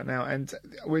classics right now, and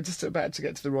we're just about to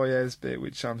get to the Roy Ayers bit,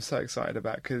 which I'm so excited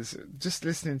about because just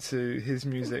listening to his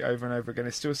music over and over again,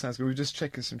 it still sounds good. We were just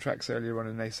checking some tracks earlier on,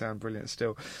 and they sound brilliant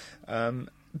still.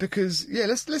 Because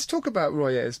let's talk about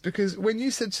Roy Ayers, because when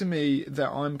you said to me that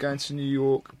I'm going to New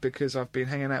York because I've been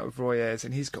hanging out with Roy Ayers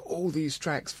and he's got all these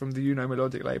tracks from the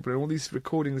Melodic label and all these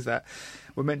recordings that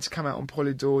were meant to come out on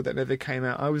Polydor that never came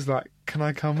out, I was like, can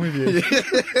I come with you?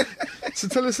 So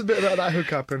tell us a bit about that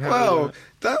hookup and how. Well,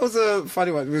 that was a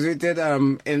funny one because we did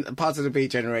in Parts of the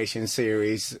Beat Generation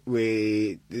series.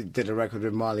 We did a record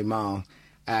with Marley Marl.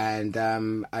 And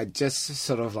I just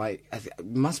sort of like, it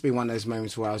must be one of those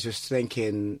moments where I was just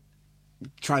thinking,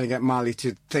 trying to get Marley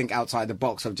to think outside the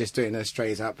box of just doing a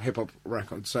straight up hip hop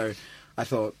record. So I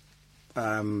thought,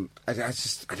 I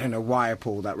don't know why I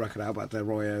pulled that record out, but the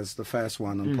Roy Ayers, the first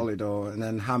one on Polydor, and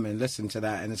then humming, listen to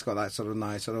that, and it's got that sort of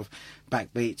nice sort of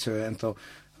backbeat to it, and thought,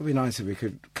 it would be nice if we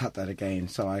could cut that again.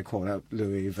 So I called up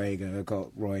Louis Vega, got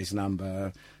Roy's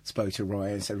number, spoke to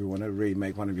Roy and said, we want to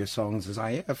remake one of your songs. I was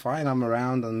like, yeah, fine, I'm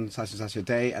around on such and such a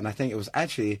day. And I think it was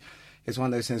actually, it's one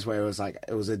of those things where it was like,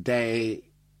 it was the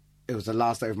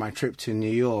last day of my trip to New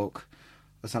York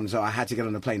or something. So I had to get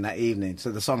on the plane that evening.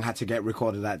 So the song had to get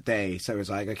recorded that day. So it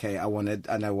was like, okay, I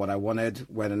know what I wanted.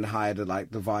 Went and hired like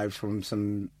the vibes from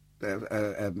some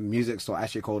a music store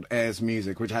actually called Ayers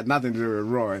Music, which had nothing to do with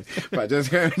Roy, but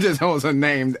just also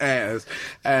named Ayers,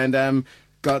 and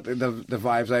got the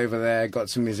vibes over there,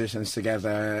 got some musicians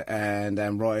together,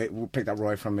 and Roy picked up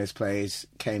Roy from his place,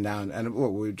 came down, and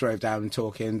we drove down and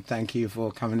talking. Thank you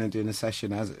for coming and doing a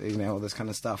session, as you know, all this kind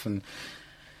of stuff, and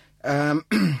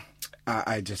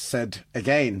I just said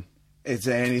again, is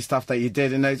there any stuff that you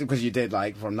did in those? Because you did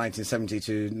like from 1970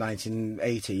 to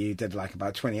 1980, you did like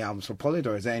about 20 albums for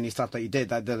Polydor. Is there any stuff that you did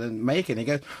that didn't make it? And he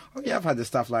goes, oh yeah, I've had this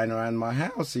stuff lying around my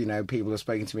house. You know, people have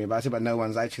spoken to me about it, but no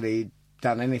one's actually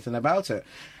done anything about it.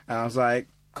 And I was like,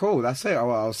 cool, that's it.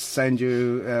 I'll send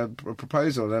you a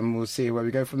proposal and we'll see where we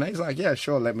go from there. He's like, yeah,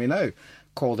 sure, let me know.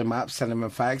 Called him up, sent him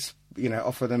a fax, you know,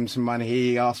 offered him some money.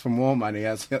 He asked for more money,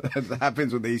 as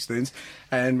happens with these things.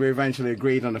 And we eventually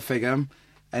agreed on a figure.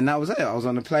 And that was it. I was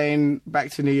on a plane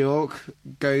back to New York,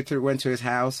 went to his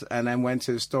house, and then went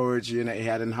to the storage unit he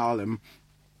had in Harlem.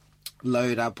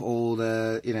 load up all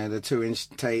the 2-inch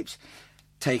tapes,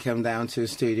 take them down to a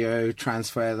studio,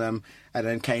 transfer them, and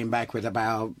then came back with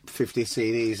about 50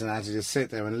 CDs, and I had to just sit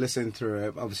there and listen through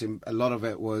it. Obviously, a lot of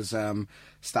it was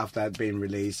stuff that had been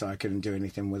released, so I couldn't do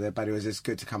anything with it, but it was just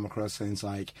good to come across things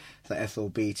like the Ethel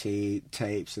Beatty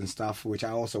tapes and stuff, which I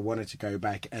also wanted to go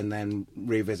back and then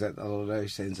revisit a lot of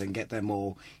those things and get them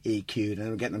all EQ'd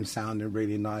and get them sounding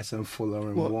really nice and fuller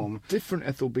and warm. Different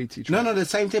Ethel Beatty track? No, the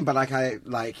same thing, but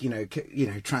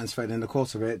transferred in the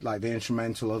course of it, like the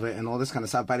instrumental of it and all this kind of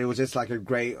stuff, but it was just like it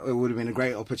would have been a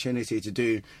great opportunity to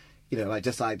do,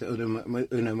 just like the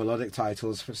Uno melodic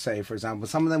titles, for example.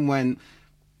 Some of them went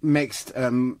mixed,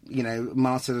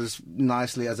 mastered as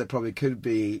nicely as it probably could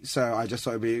be. So I just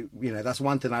thought it'd be, that's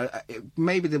one thing.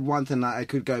 Maybe the one thing that I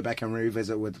could go back and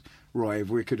revisit with Roy, if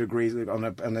we could agree on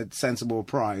a sensible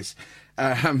price,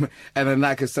 and then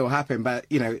that could still happen. But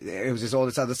it was just all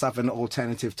this other stuff and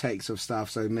alternative takes of stuff.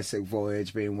 So Mystic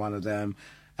Voyage being one of them.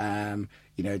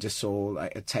 Just saw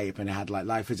like a tape and it had like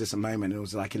Life is Just a Moment. It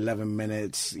was like 11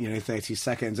 minutes, 30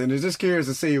 seconds. And it was just curious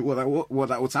to see what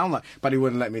that would sound like. But he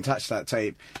wouldn't let me touch that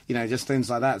tape, just things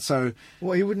like that. So.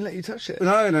 What, he wouldn't let you touch it?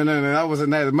 No, that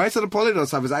wasn't there. Most of the Polydor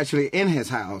stuff is actually in his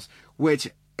house, which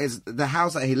is the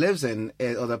house that he lives in,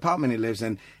 or the apartment he lives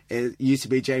in. It used to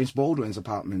be James Baldwin's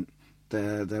apartment,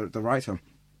 the writer.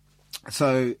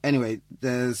 So anyway,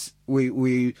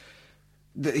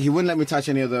 he wouldn't let me touch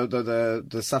any of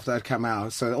the stuff that had come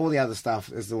out. So all the other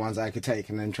stuff is the ones I could take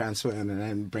and then transfer and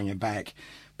then bring it back.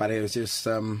 But it was just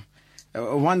a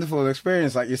wonderful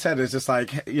experience. Like you said, it's just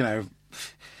like,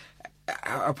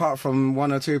 apart from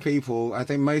one or two people, I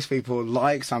think most people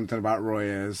like something about Roy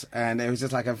Ayers. And it was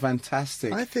just like a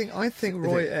fantastic... I think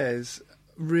Roy Ayers...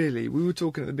 Really, we were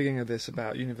talking at the beginning of this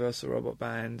about Universal Robot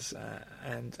Bands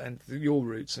and your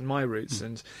roots and my roots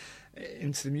and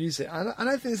into the music. I don't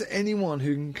think there's anyone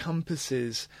who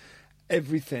encompasses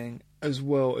everything as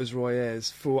well as Roy Ayers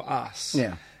for us.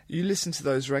 Yeah. You listen to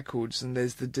those records and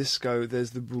there's the disco,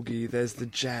 there's the boogie, there's the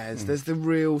jazz, there's the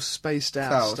real spaced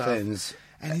out stuff. Things.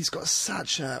 And he's got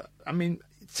such a... I mean,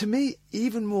 to me,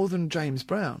 even more than James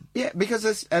Brown. Yeah,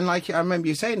 because I remember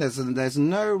you saying there's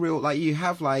no real... Like, you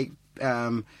have, like...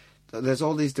 there's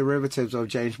all these derivatives of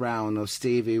James Brown or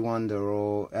Stevie Wonder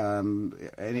or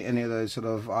any of those sort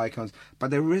of icons, but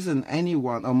there isn't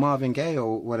anyone, or Marvin Gaye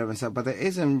or whatever and stuff, but there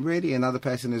isn't really another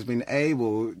person who's been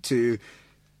able to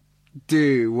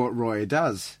do what Roy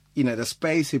does. The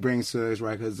space he brings to those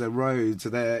records, the roads,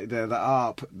 the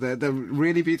ARP, the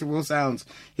really beautiful sounds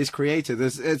he's created.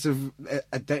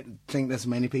 I don't think there's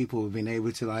many people who've been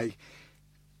able to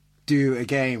do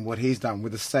again what he's done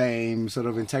with the same sort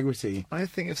of integrity. I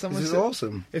think if someone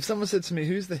awesome. If someone said to me,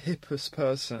 "Who's the hippest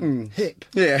person?" Hip.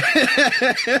 Yeah.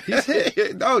 He's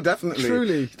hip. Oh, definitely.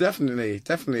 Truly.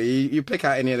 Definitely. You pick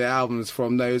out any of the albums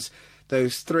from those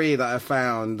three that I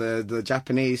found, the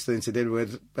Japanese things he did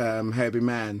with Herbie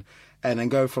Mann, and then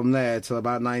go from there till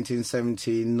about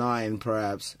 1979,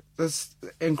 perhaps. There's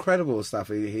incredible stuff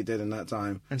he did in that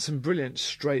time. And some brilliant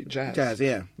straight jazz. Jazz,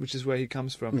 yeah. Which is where he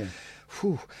comes from. Yeah.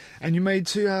 Whew. And you made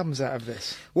 2 albums out of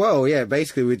this. Well, yeah,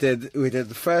 basically we did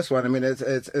the first one. I mean,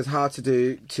 it's hard to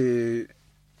do to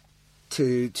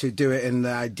do it in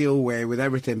the ideal way with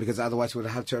everything, because otherwise we'd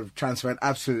have to have transferred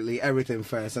absolutely everything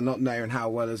first and not knowing how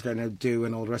well it's going to do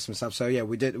and all the rest of the stuff. So yeah,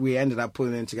 we ended up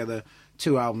putting together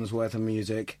 2 albums worth of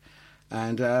music,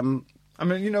 and I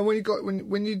mean,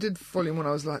 when you did Volume 1,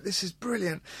 I was like, this is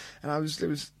brilliant, and it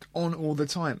was on all the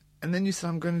time. And then you said,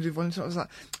 I'm going to do Volume 2. I was like,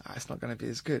 it's not going to be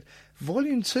as good.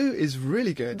 Volume 2 is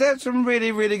really good. There's some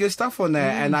really, really good stuff on there.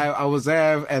 And I was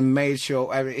there and made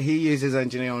sure... he used his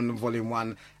engineer on Volume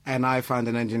 1, and I found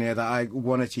an engineer that I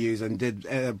wanted to use and did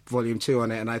Volume 2 on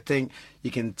it. And I think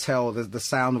you can tell that the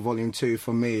sound of Volume 2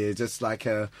 for me is just like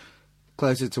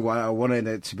closer to what I wanted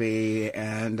it to be.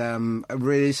 And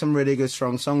really some really good,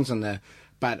 strong songs on there.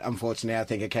 But unfortunately, I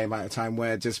think it came at a time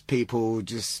where just people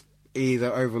just...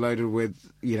 either overloaded with,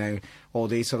 all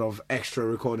these sort of extra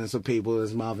recordings of people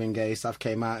as Marvin Gaye stuff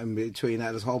came out in between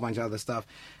that. There's a whole bunch of other stuff.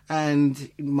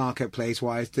 And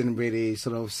marketplace-wise, didn't really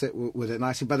sort of sit with it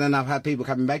nicely. But then I've had people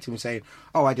coming back to me saying,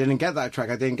 oh, I didn't get that track,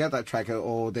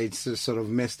 or they just sort of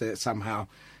missed it somehow.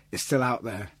 It's still out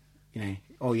there.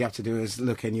 All you have to do is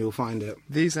look and you'll find it.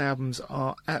 These albums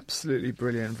are absolutely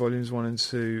brilliant. Volumes 1 and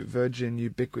 2, Virgin,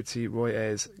 Ubiquity, Roy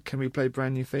Ayers. Can we play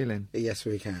Brand New Feeling? Yes,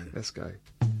 we can. Let's go.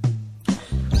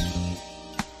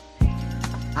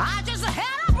 I just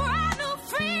had a brand new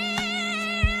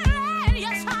feeling,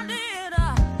 yes I did.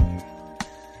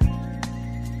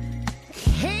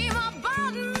 Came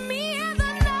about me in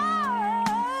the night.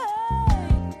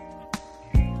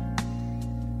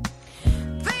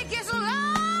 Think it's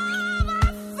love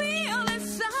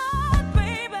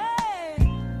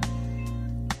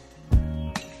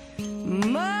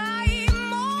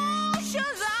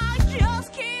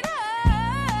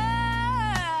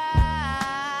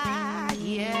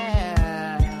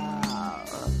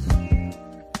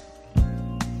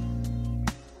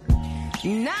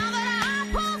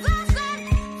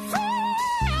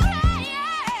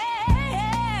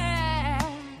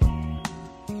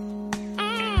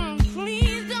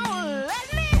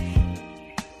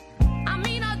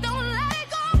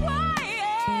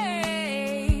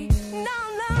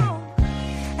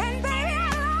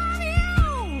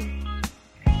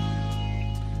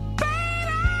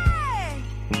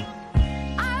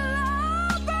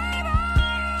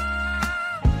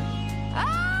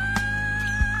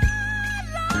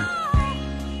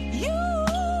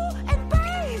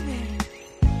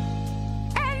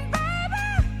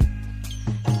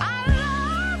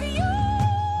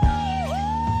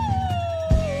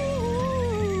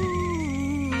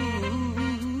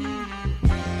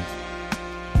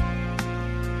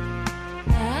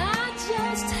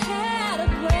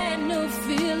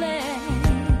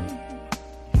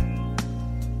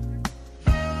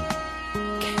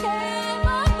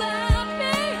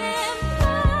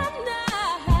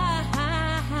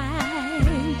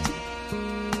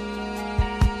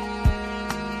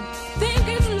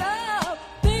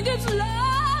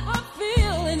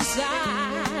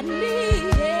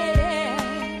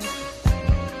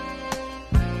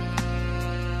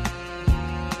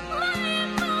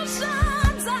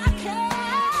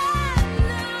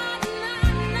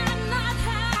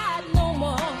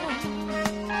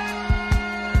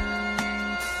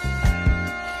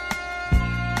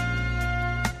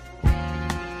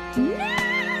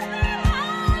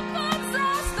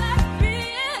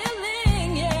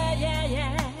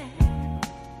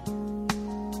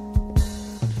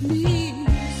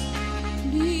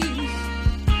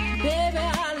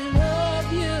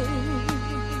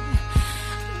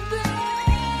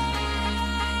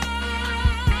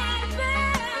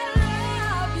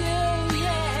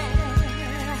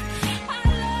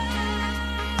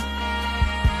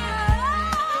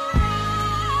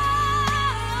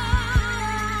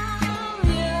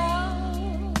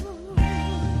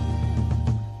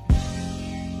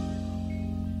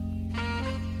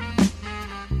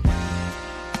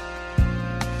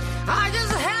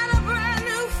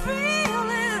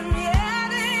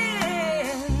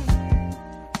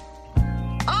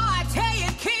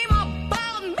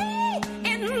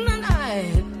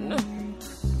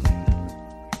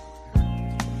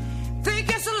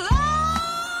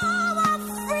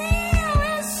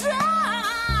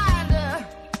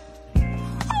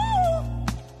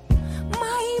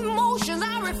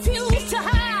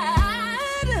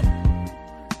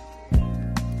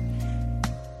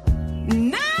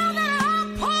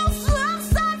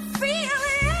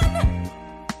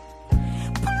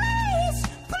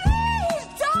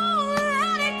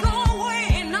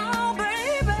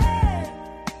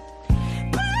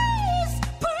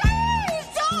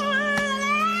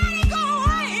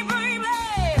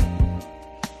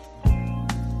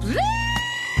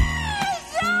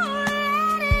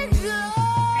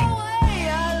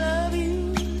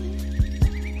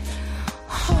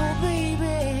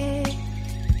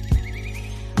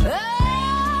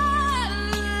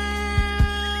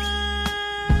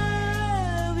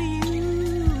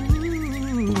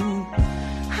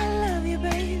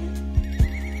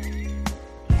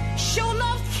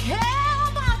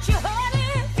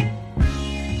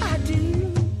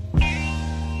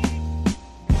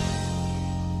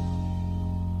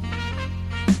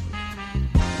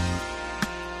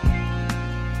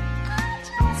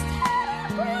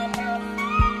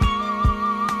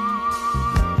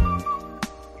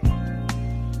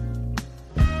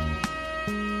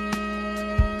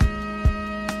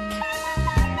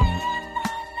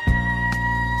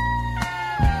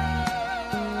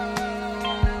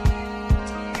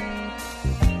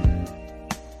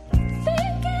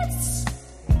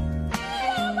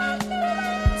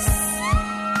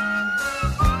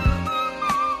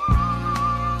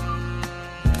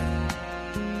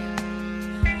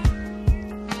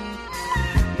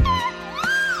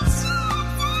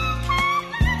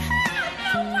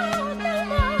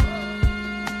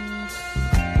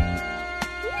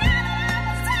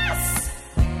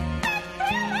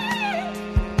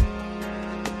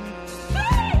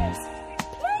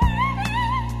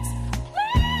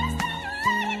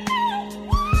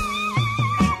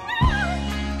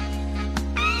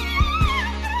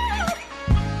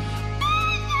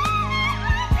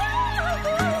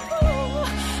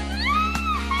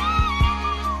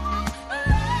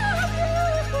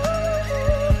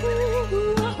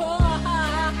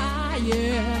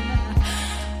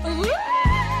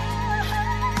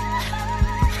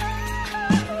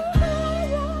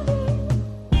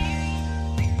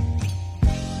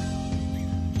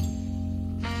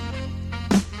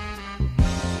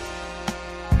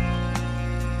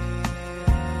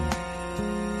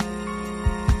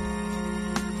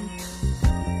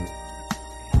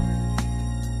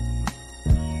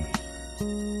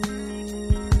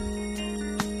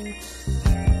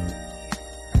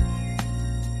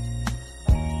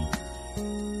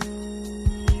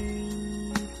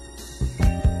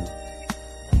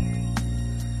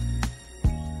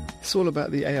It's all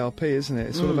about the ARP, isn't it?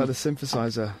 It's all about the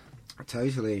synthesizer.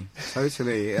 Totally.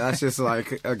 That's just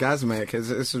like orgasmic.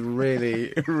 It's a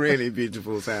really, really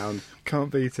beautiful sound. Can't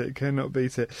beat it. Cannot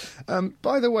beat it.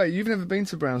 By the way, you've never been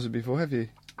to Brownswood before, have you?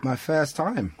 My first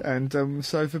time. And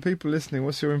so for people listening,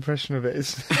 what's your impression of it?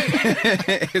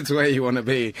 It's where you want to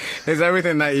be. It's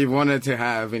everything that you wanted to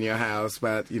have in your house,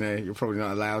 but, you know, you're probably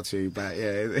not allowed to. But,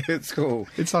 yeah, it's cool.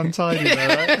 It's untidy, though,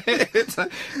 right? It's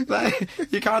like,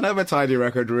 you can't have a tidy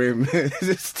record room.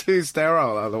 It's too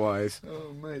sterile otherwise.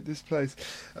 Oh, mate, this place.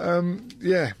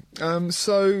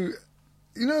 So,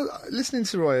 you know, listening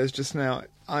to Royers just now,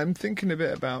 I'm thinking a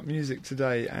bit about music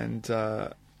today and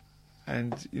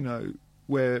you know,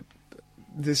 where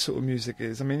this sort of music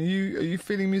is. I mean, are you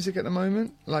feeling music at the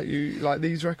moment? Like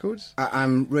these records?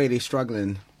 I'm really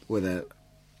struggling with it.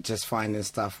 Just finding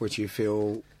stuff which you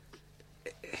feel...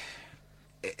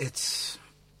 It's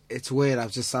weird.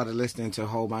 I've just started listening to a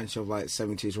whole bunch of like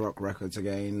 70s rock records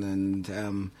again, and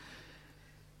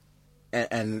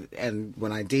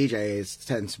when I DJ, it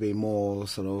tends to be more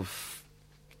sort of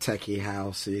techie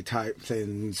housey type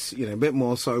things, you know, a bit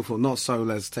more soulful, not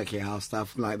soul as techie house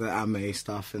stuff like the Ame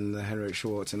stuff and the Henrik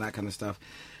Schwartz and that kind of stuff.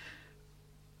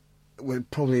 With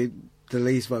probably the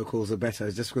least vocals are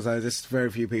better, just because there's very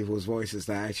few people's voices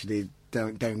that actually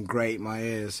don't grate my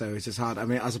ears. So it's just hard. I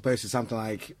mean, as opposed to something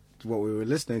like what we were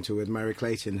listening to with Mary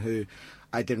Clayton, who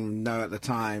I didn't know at the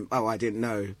time. Oh, I didn't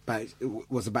know, but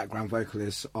was a background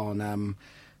vocalist on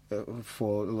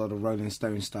for a lot of Rolling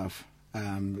Stone stuff.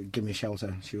 Give Me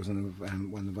Shelter. She was one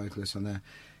of the vocalists on there,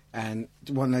 and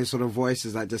one of those sort of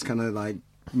voices that just kind of like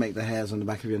make the hairs on the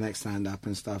back of your neck stand up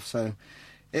and stuff. So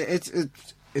it's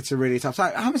a really tough. So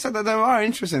having said that, there are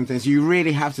interesting things. You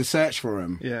really have to search for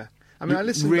them. Yeah. I mean,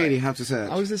 have to search.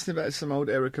 I was listening about some old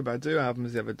Erykah Badu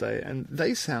albums the other day, and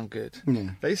they sound good.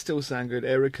 Yeah. They still sound good.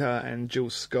 Erykah and Jill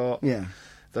Scott. Yeah.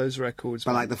 Those records.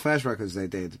 But like the first records they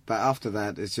did. But after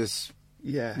that, it's just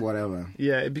whatever.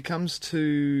 Yeah, it becomes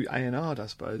too A&R'd, I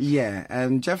suppose. Yeah,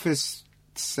 and Jeff has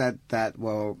said that,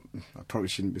 well, I probably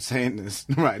shouldn't be saying this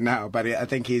right now, but I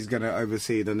think he's going to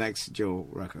oversee the next Jill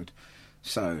record.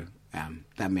 So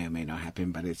that may or may not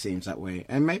happen, but it seems that way.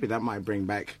 And maybe that might bring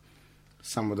back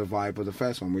some of the vibe of the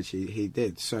first one, which he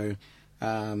did. So,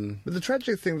 but the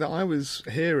tragic thing that I was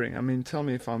hearing, I mean, tell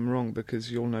me if I'm wrong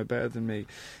because you'll know better than me,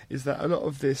 is that a lot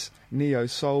of this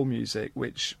neo-soul music,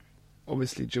 which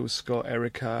obviously Jill Scott,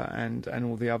 Erykah, and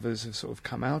all the others have sort of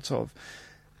come out of,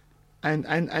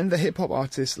 and the hip-hop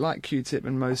artists like Q-Tip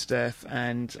and Mos Def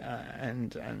and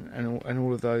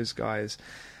all of those guys,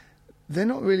 they're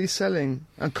not really selling.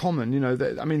 Common, you know.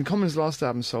 I mean, Common's last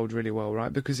album sold really well,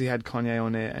 right? Because he had Kanye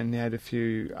on it, and he had a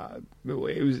few.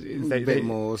 It was a bit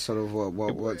more sort of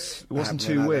what's. It wasn't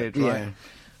too weird, right?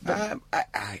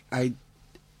 Yeah.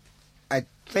 I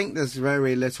think there's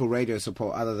very little radio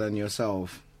support other than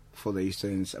yourself for these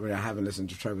tunes. I mean, I haven't listened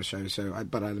to Trevor's show,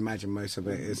 but I'd imagine most of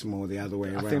it is more the other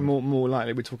way around. I think more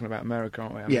likely we're talking about America,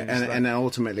 aren't we? And then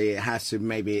ultimately it has to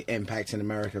maybe impact in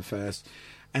America first.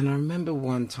 And I remember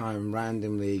one time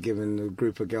randomly giving a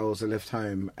group of girls a lift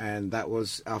home, and that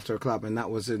was after a club, and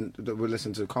we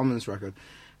listened to Common's record,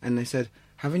 and they said,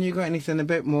 "Haven't you got anything a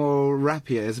bit more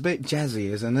rappier? It's a bit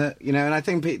jazzy, isn't it?" You know, and I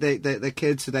think the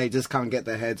kids today just can't get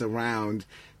their heads around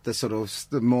the sort of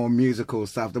the more musical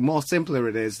stuff. The more simpler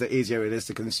it is, the easier it is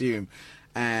to consume.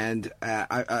 And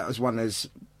I was one of those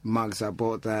mugs I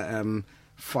bought that.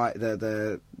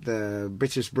 The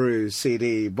British Brews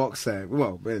CD box set.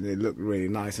 Well, it looked really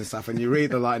nice and stuff, and you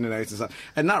read the liner notes and stuff.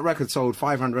 And that record sold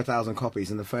 500,000 copies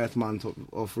in the first month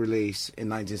of release in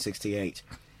 1968.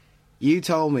 You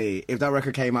told me if that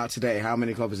record came out today, how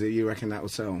many copies do you reckon that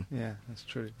would sell? Yeah, that's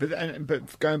true.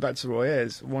 But going back to Roy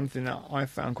Ayers, one thing that I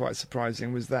found quite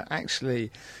surprising was that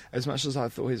actually, as much as I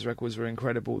thought his records were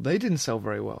incredible, they didn't sell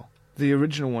very well. The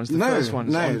original ones, first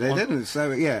ones. No, they didn't.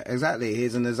 So, yeah, exactly.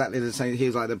 He's in exactly the same... He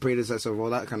was like the predecessor of all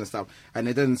that kind of stuff. And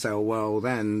it didn't sell well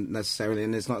then, necessarily,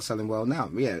 and it's not selling well now.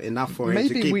 Yeah, enough for him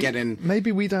to keep getting...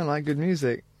 Maybe we don't like good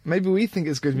music. Maybe we think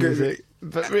it's good music,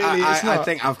 but really it's not. I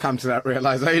think I've come to that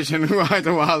realisation quite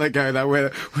a while ago that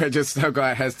we're just a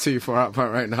guy who has 2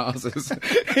 4-upright houses.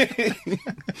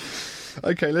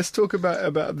 Okay, let's talk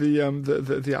about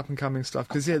the up and coming stuff,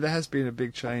 because there has been a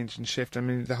big change and shift. I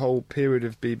mean, the whole period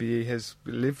of BBE has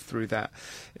lived through that,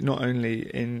 not only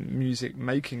in music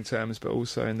making terms, but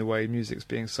also in the way music's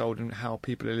being sold and how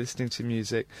people are listening to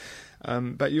music.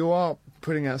 But you are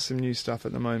putting out some new stuff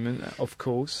at the moment, of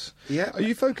course. Yeah. Are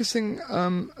you focusing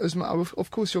as much?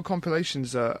 Of course, your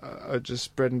compilations are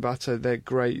just bread and butter. They're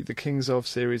great. The Kings of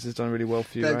series has done really well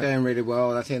for you. They're right? doing really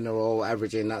well. I think they're all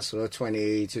averaging that sort of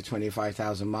 20 to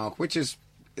 25,000 mark, which is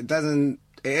it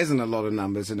isn't a lot of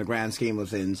numbers in the grand scheme of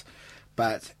things.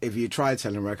 But if you tried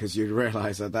selling records, you'd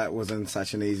realise that wasn't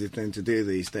such an easy thing to do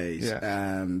these days.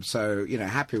 Yeah. So,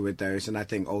 happy with those. And I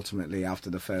think ultimately, after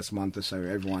the first month or so,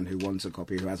 everyone who wants a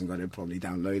copy, who hasn't got it, probably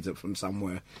downloads it from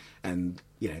somewhere. And,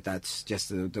 that's just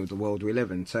the world we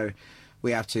live in. So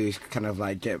we have to kind of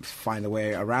like find a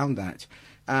way around that.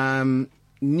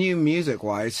 New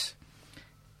music-wise...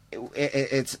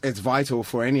 It's vital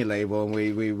for any label, and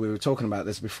we were talking about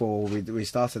this before we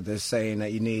started this, saying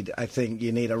that I think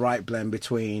you need a right blend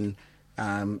between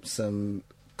some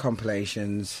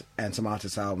compilations and some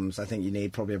artist albums. I think you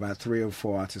need probably about 3 or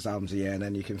 4 artist albums a year, and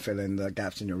then you can fill in the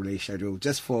gaps in your release schedule,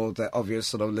 just for the obvious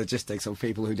sort of logistics of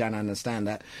people who don't understand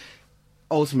that.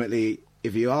 Ultimately,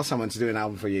 if you ask someone to do an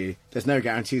album for you, there's no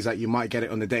guarantees that you might get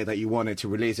it on the day that you want it, to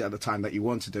release it at the time that you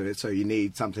want to do it, so you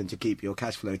need something to keep your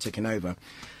cash flow ticking over.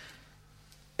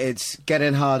 It's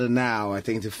getting harder now, I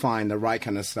think, to find the right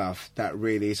kind of stuff that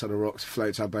really sort of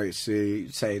floats our boats to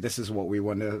say, this is what we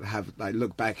want to have, like,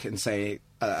 look back and say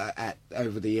at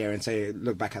over the year and say,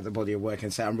 look back at the body of work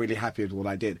and say, I'm really happy with what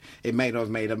I did. It may not have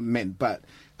made a mint, but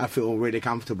I feel really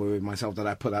comfortable with myself that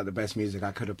I put out the best music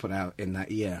I could have put out in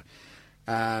that year.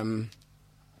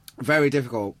 Very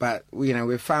difficult, but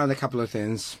we've found a couple of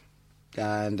things,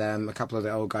 and a couple of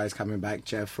the old guys coming back.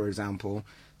 Jeff, for example.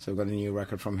 So we've got a new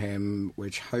record from him,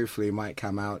 which hopefully might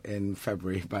come out in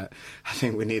February, but I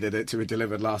think we needed it to be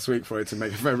delivered last week for it to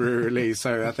make a February release,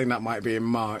 so I think that might be in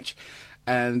March.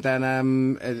 And then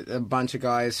a bunch of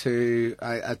guys who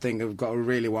I think have got a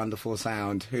really wonderful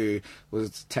sound, who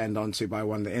was turned on to by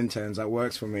one of the interns that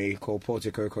works for me, called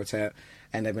Portico Quartet,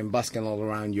 and they've been busking all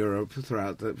around Europe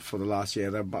for the last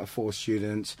year. They're about 4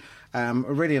 students. A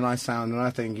really nice sound, and I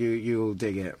think you'll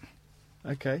dig it.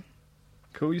 Okay.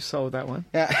 Cool, you sold that one.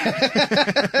 Yeah.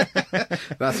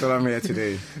 That's what I'm here to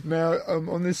do. Now,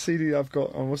 on this CD I've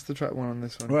got, what's the track one on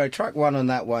this one? Right, track one on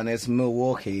that one is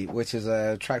Milwaukee, which is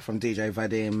a track from DJ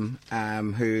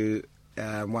Vadim, who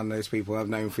one of those people I've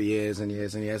known for years and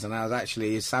years and years, and I was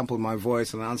actually sampled my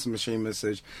voice on an answer machine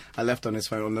message I left on his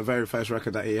phone on the very first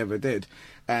record that he ever did.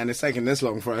 And it's taken this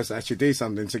long for us to actually do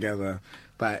something together.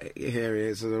 But here he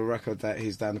is, a record that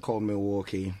he's done called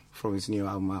Milwaukee from his new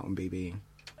album out on BB.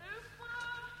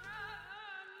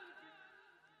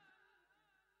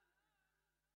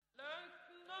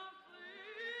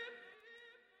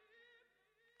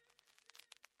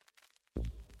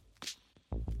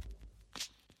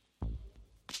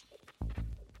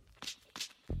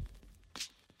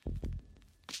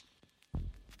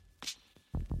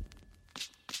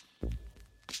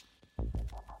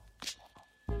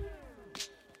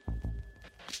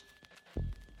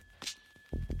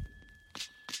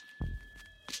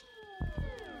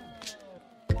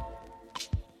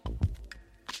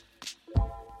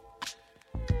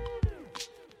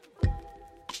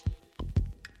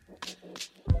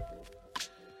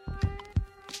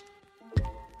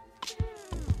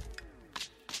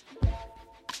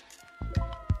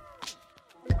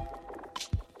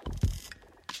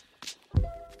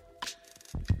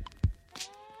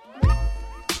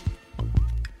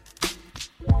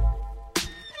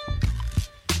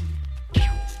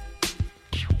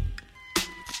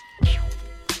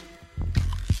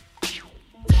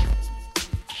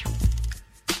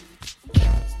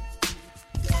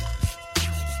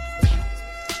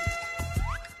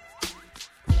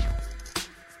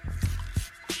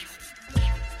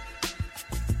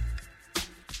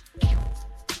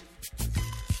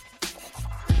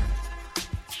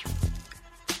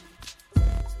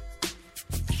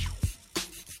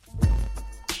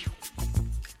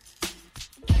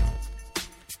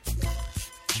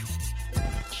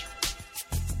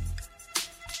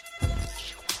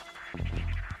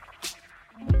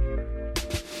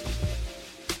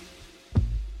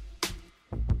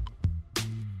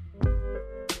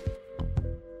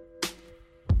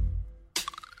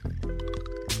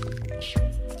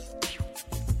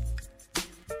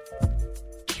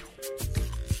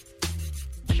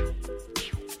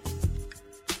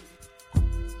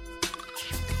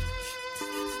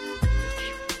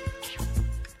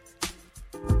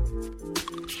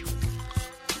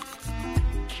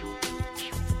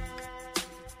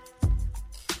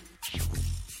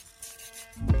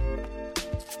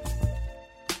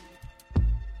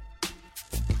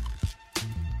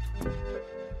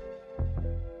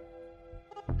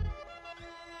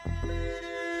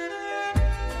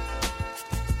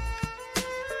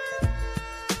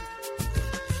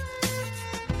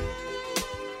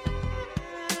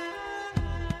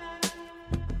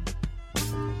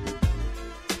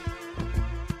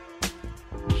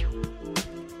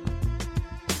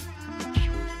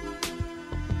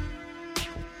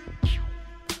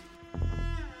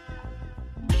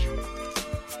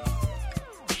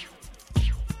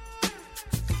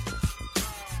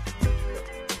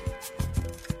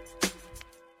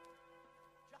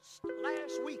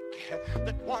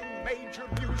 That one major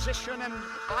musician and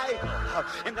idol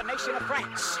in the nation of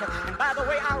France. And by the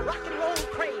way, our rock and roll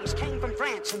craze came from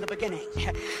France in the beginning.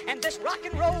 And this rock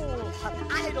and roll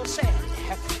idol said,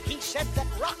 he said that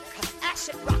rock,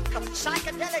 acid rock,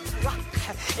 psychedelic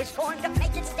rock is going to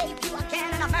make its debut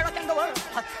again in America and the world.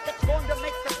 That's going to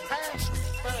make the past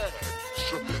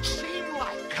birds seem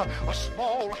like a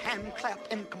small hand clap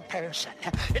in comparison.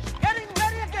 It's getting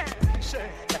ready again, he said.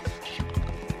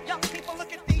 Young people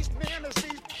look at these men as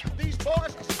these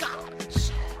boys as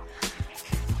gods.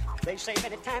 They say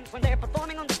many times when they're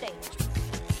performing on the stage,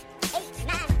 8,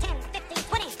 9, 10, 15,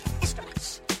 20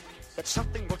 instruments, that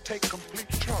something will take complete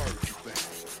charge of them.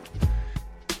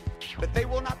 That they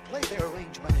will not play their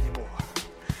arrangement anymore,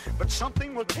 but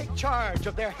something will take charge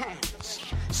of their hands.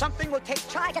 Something will take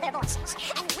charge of their voices,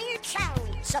 and weird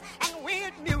sounds, and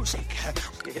weird music.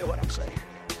 You hear what I'm saying?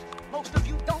 Most of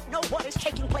you don't know what is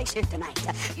taking place here tonight.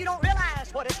 You don't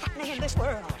realize what is happening in this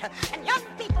world. And young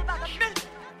people by the millions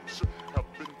have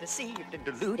been deceived and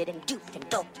deluded and duped and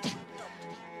doped.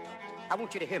 I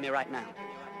want you to hear me right now.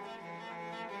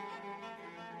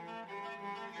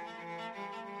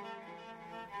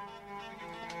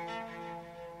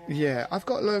 Yeah, I've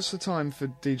got lots of time for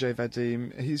DJ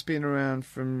Vadim. He's been around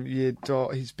from year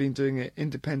dot. He's been doing it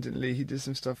independently. He did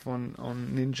some stuff on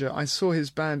Ninja. I saw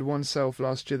his band Oneself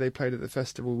last year. They played at the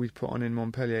festival we put on in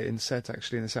Montpellier, in Sète,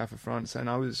 actually, in the south of France. And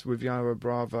I was with Yana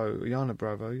Bravo.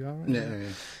 Yara? Yeah.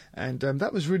 And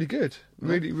that was really good.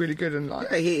 Really, really good. And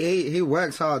Yeah, he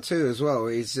works hard too as well.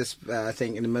 He's just I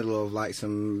think in the middle of like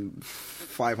some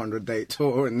 500-date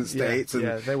tour in the States.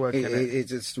 Yeah, and they're working it. He's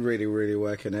just really, really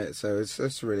working it. So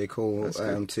it's really cool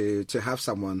to have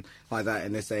someone like that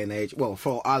in this day and age. Well,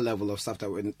 for our level of stuff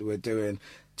that we're doing,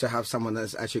 to have someone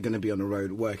that's actually going to be on the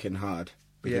road working hard.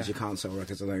 Because you can't sell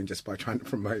records alone just by trying to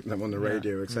promote them on the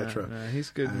radio, etc. No,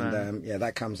 he's good, and, man.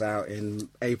 that comes out in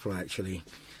April actually.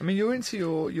 I mean, you're into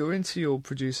your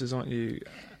producers, aren't you?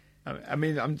 I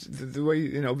mean, the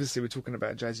way, obviously we're talking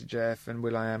about Jazzy Jeff and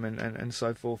will.i.am and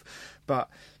so forth, but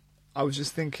I was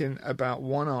just thinking about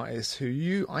one artist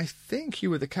who I think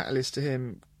you were the catalyst to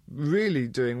him really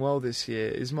doing well this year,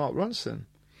 is Mark Ronson.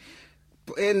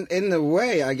 In a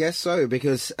way, I guess so,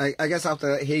 because I guess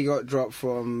after he got dropped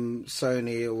from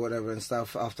Sony or whatever and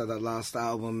stuff after that last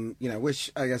album,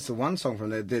 which I guess the one song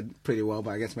from there did pretty well, but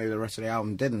I guess maybe the rest of the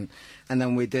album didn't. And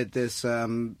then we did this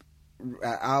album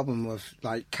of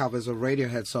like covers of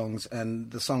Radiohead songs,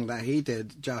 and the song that he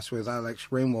did just with Alex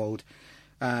Greenwald,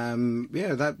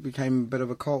 that became a bit of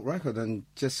a cult record and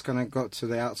just kind of got to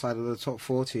the outside of the top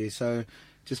 40. So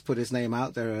just put his name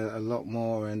out there a lot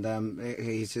more, and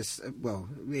he's just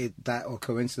that or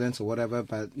coincidence or whatever.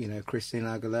 But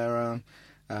Christina Aguilera,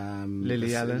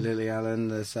 Lily Allen,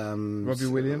 there's Robbie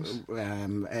Williams,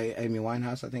 Amy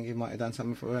Winehouse. I think he might have done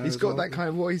something for her. He's got that kind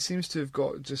of, what he seems to have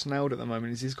got just nailed at the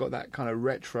moment is he's got that kind of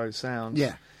retro sound.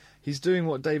 Yeah, he's doing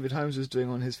what David Holmes was doing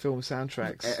on his film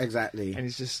soundtracks. Exactly, and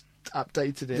he's just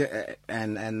updated it.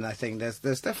 And I think there's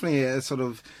definitely a sort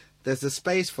of. There's a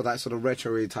space for that sort of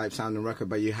retro type sounding record,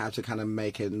 but you have to kind of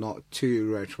make it not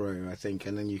too retro, I think,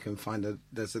 and then you can find that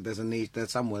there's a need,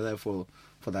 there's somewhere there for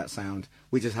that sound.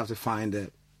 We just have to find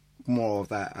it more of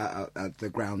that at the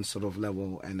ground sort of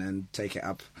level, and then take it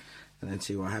up, and then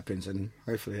see what happens, and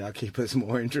hopefully that'll keep us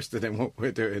more interested in what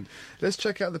we're doing. Let's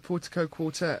check out the Portico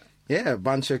Quartet. Yeah, a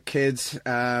bunch of kids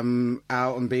out on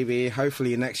BB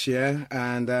hopefully next year,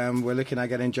 and we're looking at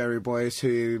getting Jerry Boyce,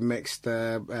 who mixed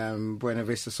the Buena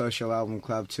Vista Social Album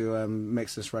Club, to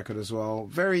mix this record as well.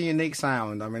 Very unique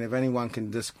sound. I mean, if anyone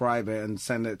can describe it and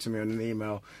send it to me on an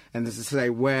email, and just to say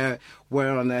where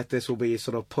on earth this will be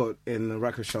sort of put in the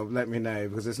record shop, let me know,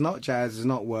 because it's not jazz, it's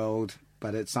not world,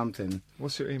 but it's something.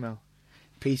 What's your email?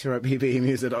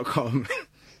 peter@bbmusic.com.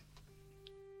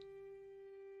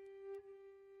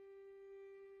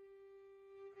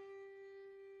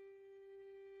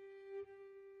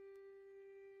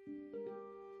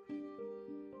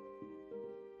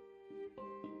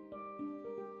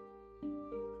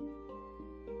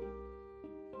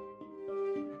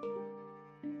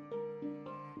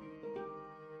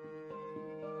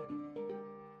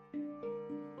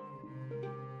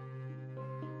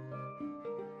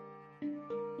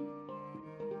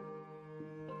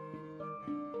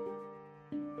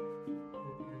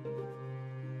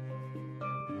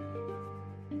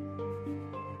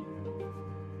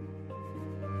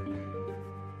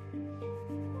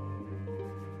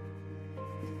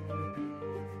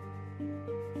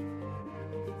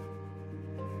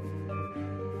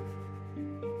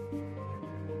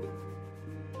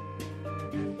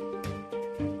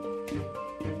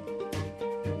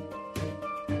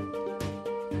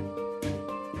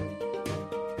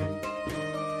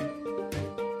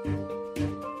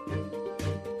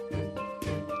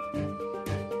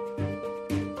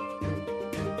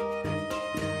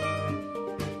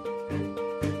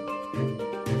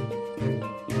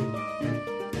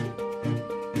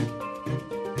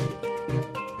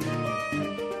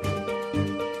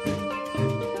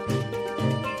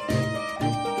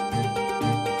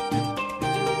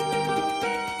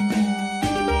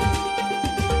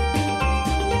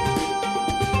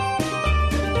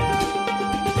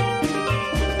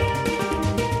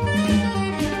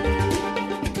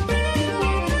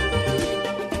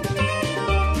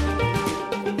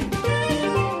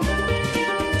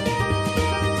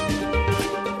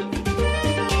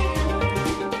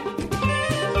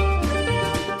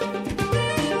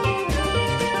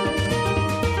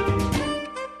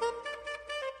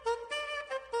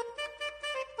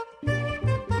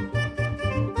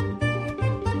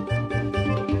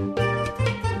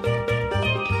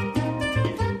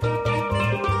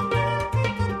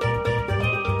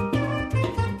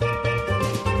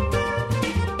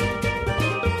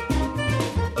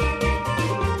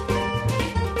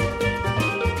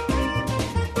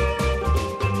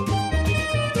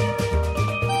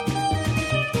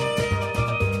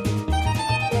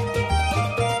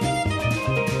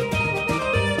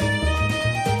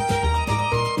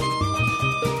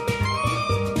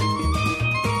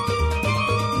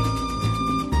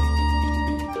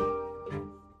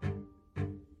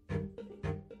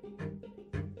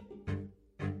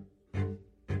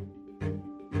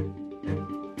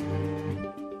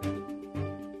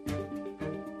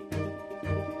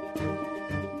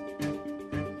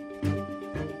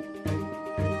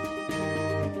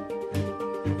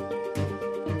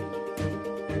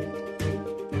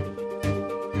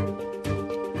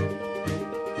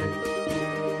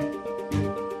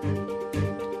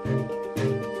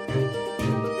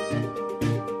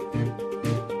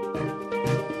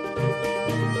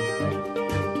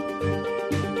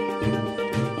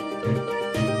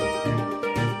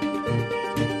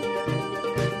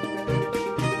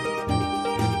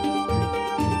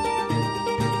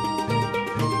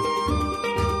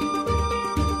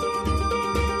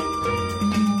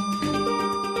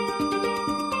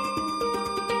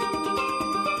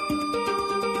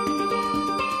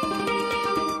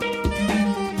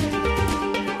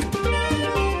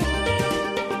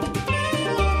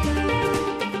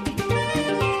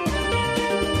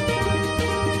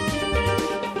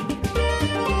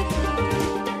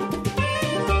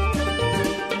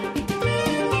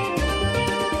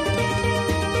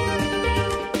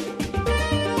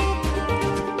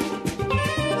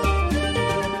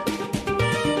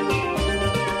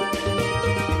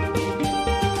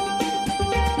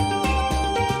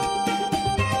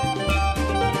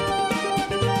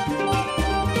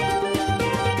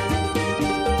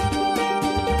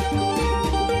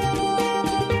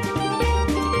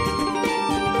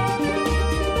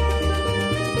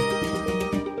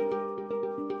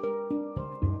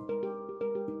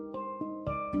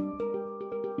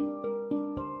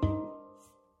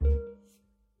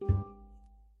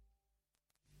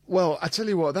 Well, I tell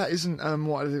you what, that isn't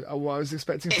what I was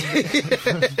expecting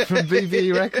from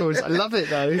BBE Records. I love it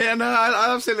though. Yeah, no,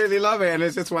 I absolutely love it, and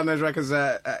it's just one of those records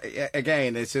that,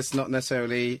 again, it's just not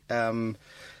necessarily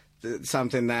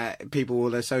something that people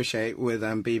will associate with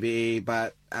BBE,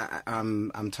 but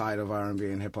I'm tired of R&B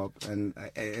and hip hop, and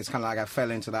it's kind of like I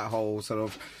fell into that whole sort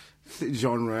of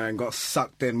genre and got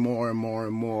sucked in more and more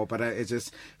and more. But it's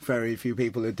just very few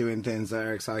people are doing things that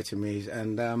are exciting me,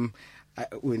 and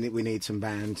we need some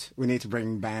bands. We need to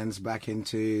bring bands back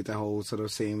into the whole sort of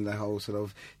scene, the whole sort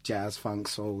of jazz, funk,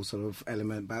 soul sort of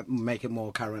element, but make it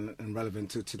more current and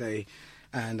relevant to today.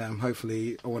 And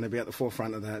hopefully, I want to be at the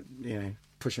forefront of that.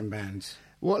 Pushing bands.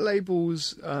 What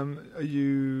labels are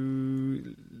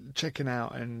you checking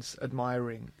out and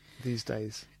admiring these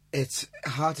days? It's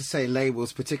hard to say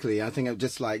labels particularly. I think of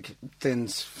just like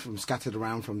things scattered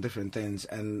around from different things,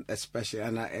 and especially,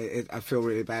 and I feel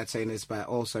really bad saying this, but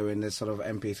also in this sort of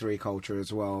MP3 culture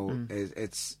as well,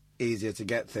 it's easier to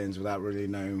get things without really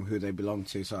knowing who they belong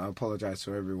to. So I apologise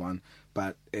to everyone,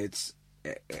 but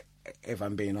if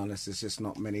I'm being honest, there's just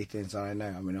not many things that I know.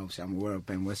 I mean, obviously, I'm aware of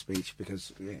Ben Westbeach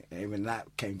because even that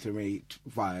came to me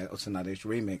via Osunadi's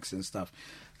remix and stuff.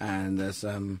 And there's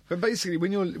But basically,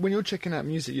 when you're checking out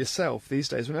music yourself these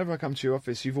days, whenever I come to your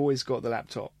office, you've always got the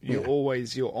laptop. You're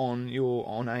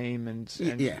on AIM, and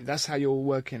yeah. That's how you're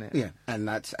working it. Yeah, and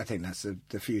I think that's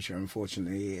the future.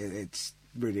 Unfortunately, it's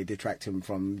really detracting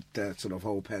from the sort of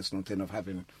whole personal thing of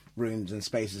having rooms and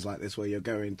spaces like this where you're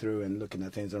going through and looking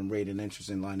at things and reading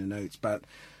interesting liner notes. But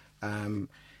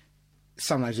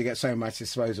sometimes you get so much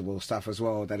disposable stuff as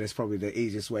well that it's probably the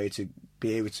easiest way to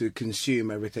be able to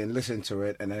consume everything, listen to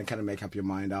it, and then kind of make up your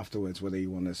mind afterwards whether you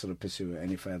want to sort of pursue it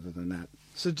any further than that.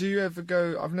 So do you ever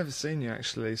go... I've never seen you,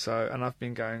 actually, and I've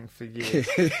been going for years.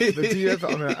 But do you ever...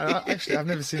 actually, I've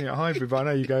never seen you at Highbury, but I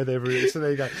know you go there every week, so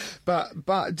there you go.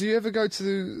 But do you ever go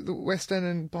to the West End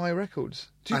and buy records?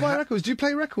 Do you buy records? Do you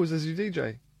play records as you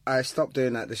DJ? I stopped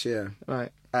doing that this year.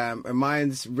 Right. And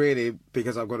mine's really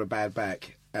because I've got a bad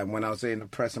back. And when I was doing the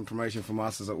press and promotion for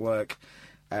Masters at Work,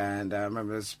 and I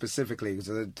remember specifically, it was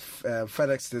a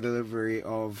FedEx delivery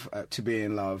of To Be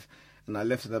In Love, and I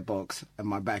lifted the box and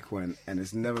my back went, and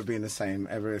it's never been the same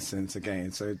ever since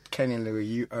again. So Kenyon Louis,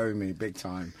 you owe me big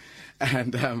time.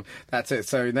 And that's it.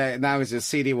 So now it's just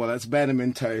CD wallets, burn them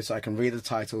in tow so I can read the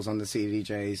titles on the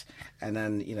CDJs, and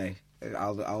then,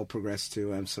 I'll progress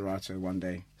to Serato one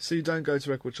day. So you don't go to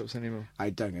record shops anymore?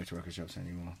 I don't go to record shops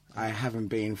anymore. I haven't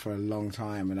been for a long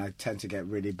time, and I tend to get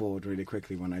really bored really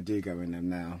quickly when I do go in them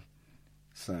now.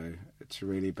 So it's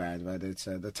really bad, but it's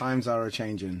the times are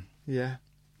changing. Yeah,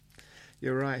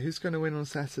 you're right. Who's going to win on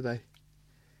Saturday?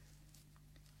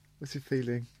 What's your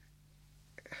feeling?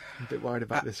 I'm a bit worried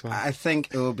about this one. I think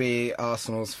it will be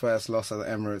Arsenal's first loss at the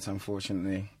Emirates,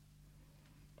 unfortunately,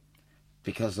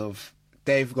 because of...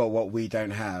 They've got what we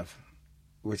don't have,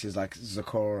 which is like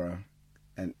Zakora,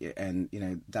 and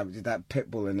that pit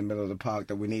bull in the middle of the park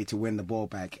that we need to win the ball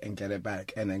back and get it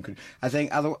back. And then I think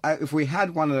if we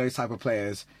had one of those type of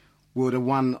players, we would have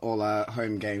won all our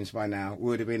home games by now.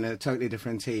 We would have been a totally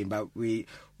different team. But you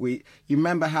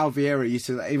remember how Vieira used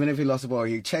to, even if he lost the ball,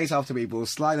 he'd chase after people,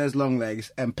 slide those long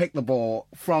legs, and pick the ball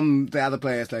from the other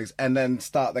player's legs, and then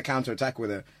start the counter attack with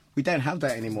it. We don't have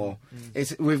that anymore.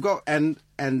 We've got and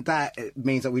that it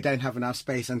means that we don't have enough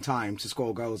space and time to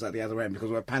score goals at the other end because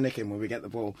we're panicking when we get the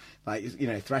ball,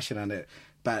 thrashing at it.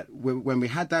 But when we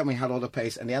had that, we had all the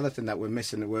pace. And the other thing that we're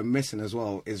missing as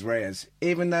well is Reyes.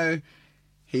 Even though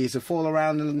he's a fall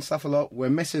around and stuff a lot, we're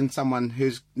missing someone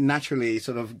who's naturally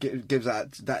sort of gives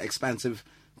that expansive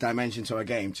dimension to our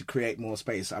game to create more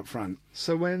space up front.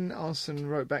 So when Arsene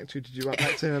wrote back to you, did you write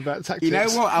back to him about tactics? You know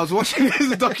what? I was watching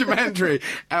this documentary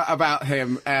about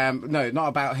him. No, not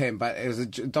about him, but it was a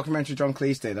documentary John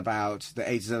Cleese did about the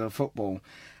ages of football.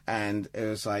 And it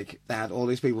was like they had all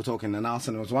these people talking, and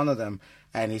Arsene was one of them.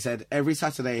 And he said every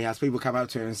Saturday he has people come up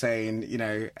to him saying,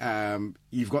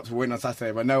 you've got to win on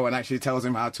Saturday, but no one actually tells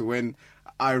him how to win.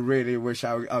 I really wish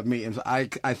I'd meet him. I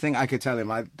think I could tell him.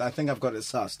 I think I've got it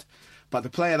sussed. But the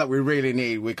player that we really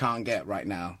need, we can't get right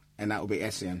now, and that will be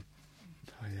Essien.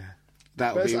 Oh, yeah.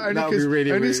 That would be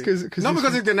really, really... Not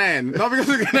because of Ghanaian. Not because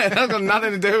of Ghanaian. That's got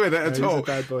nothing to do with it at all. He's a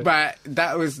bad boy. But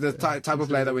that was the type of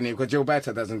player that we need, because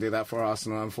Gilberto doesn't do that for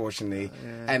Arsenal, unfortunately.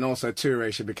 Yeah. And also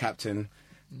Toure should be captain.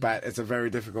 But it's a very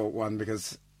difficult one,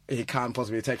 because he can't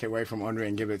possibly take it away from Henry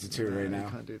and give it to Toure now. You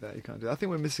can't do that. I think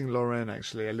we're missing Lauren,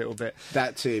 actually, a little bit.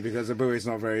 That too, because the Abu is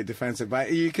not very defensive.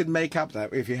 But you could make up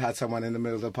that if you had someone in the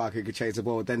middle of the park who could chase the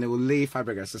ball. Then it will leave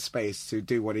Fabregas the space to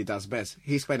do what he does best.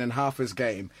 He's spending half his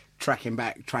game tracking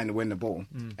back, trying to win the ball.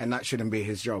 And that shouldn't be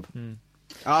his job.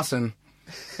 Arsene,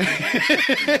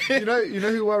 You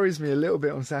know who worries me a little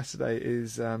bit on Saturday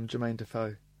is Jermaine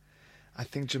Defoe. I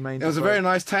think Jermaine. It was a very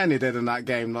nice turn he did in that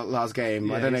game, last game.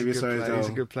 Yeah, I don't know if you saw it. He's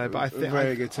a good player, but I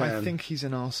turn. think he's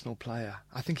an Arsenal player.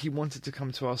 I think he wanted to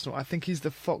come to Arsenal. I think he's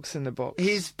the fox in the box.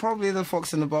 He's probably the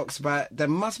fox in the box, but there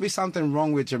must be something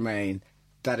wrong with Jermaine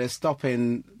that is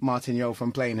stopping Martin Jol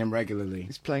from playing him regularly.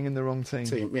 He's playing in the wrong team.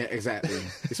 Yeah, exactly.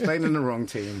 He's playing in the wrong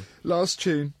team. Last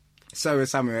tune. So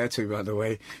is Samuel Eto'o, by the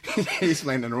way. He's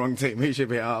playing in the wrong team. He should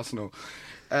be at Arsenal.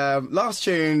 Last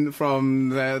tune from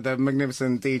the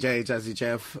magnificent DJ Jazzy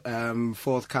Jeff,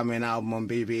 forthcoming album on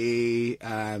BBE,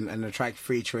 and a track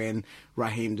featuring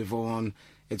Raheem DeVaughn.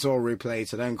 It's all replayed,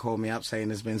 so don't call me up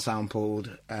saying it's been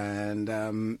sampled.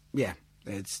 And yeah,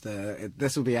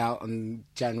 this will be out on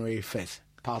January 5th,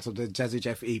 part of the Jazzy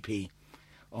Jeff EP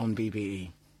on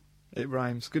BBE. It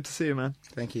rhymes. Good to see you, man.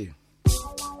 Thank you.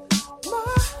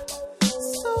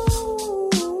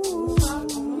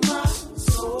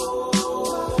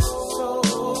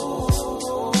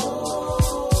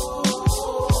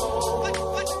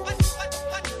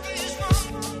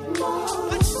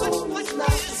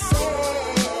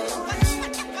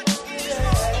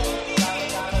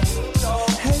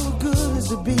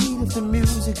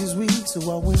 Is weak, so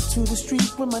I went to the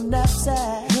street with my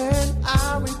knapsack and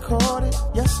I recorded.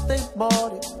 Yes, they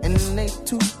bought it and they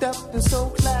two-stepped and so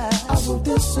glad. I wrote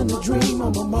this in a dream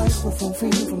on my microphone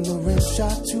fiend, from the rim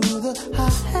shot to the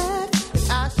hi-hat. And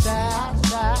I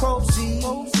shall proceed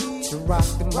to rock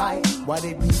the mic while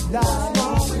they be live.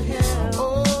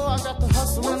 Oh, I got the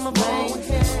hustle in my veins.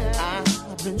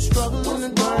 I've been struggling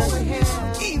and burning.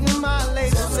 Even my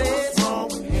lady says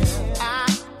I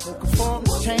look for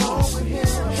the change.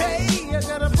 Hey, I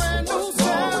got a brand new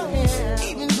sound.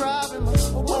 Even driving my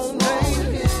own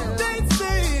lane. They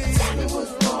say, tell me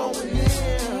what's wrong with him.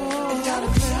 And y'all the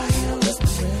clear, I hear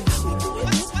whispering.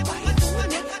 Why you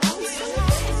doing it?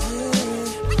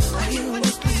 I hear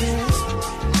whispering.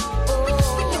 Oh,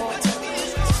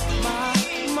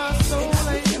 my soul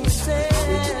ain't you said. I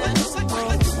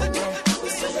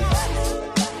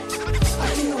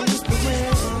hear whispering.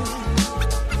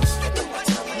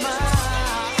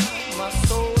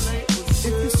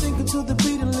 To the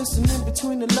beat and listening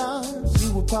between the lines,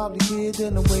 you will probably hear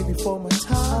then away before my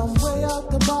time. I'm way out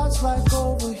the box like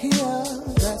over here.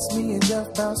 That's me and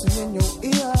Jeff bouncing in your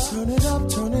ear. Turn it up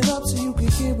so you can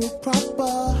hear it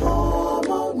proper.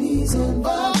 Harmonies and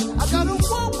vibes. I got a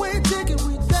one-way ticket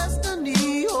with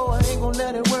destiny. Oh, I ain't gonna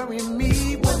let it worry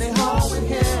me when they hard with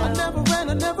him. I never ran,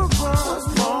 I never run. What's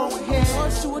wrong with him?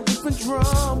 March to a different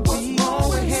drum. What's wrong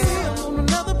with him? I'm on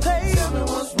another page. Tell me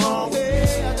what's wrong with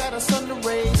him? I got a son to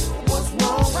raise. What's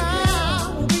wrong with him?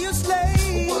 I will be a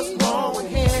slave. What's wrong with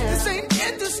him? This ain't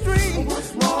industry.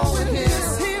 What's wrong with him?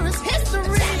 This here is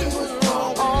history. What's wrong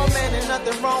with him? Oh man, there's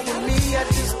nothing wrong with me. I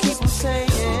just keep on saying.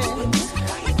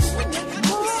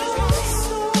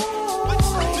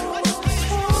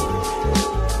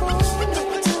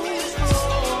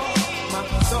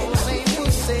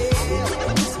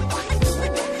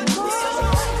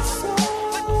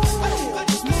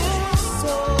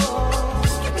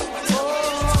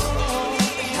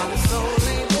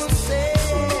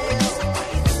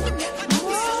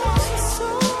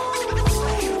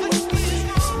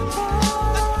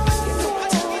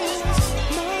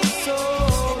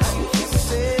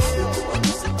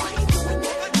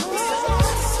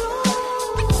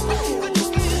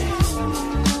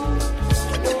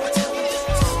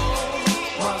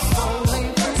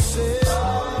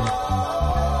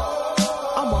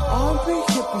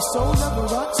 Soul of a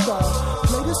rock star.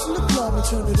 Play this in the club and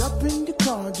turn it up in your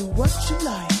car. Do what you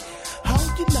like, how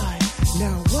you like.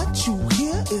 Now what you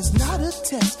hear is not a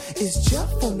test. It's Jeff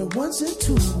on the ones and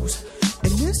twos.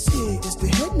 And this here is the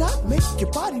head knock, make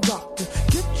your body rock to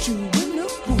get you in the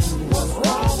groove. What's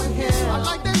wrong with him? I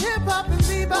like that hip hop and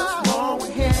bebop. What's wrong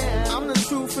with him? I'm the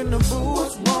truth in the booth.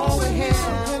 What's wrong with him?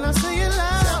 Can I say it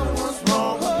loud? What's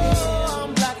wrong with him?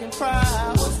 I'm black and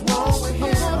proud. What's wrong with him?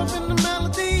 I'm caught up in the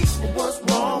melody. What's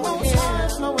wrong with him?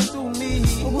 Flowing through me.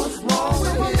 What's wrong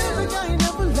with him? Music, I ain't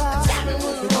never lied. Tell me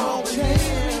what's wrong with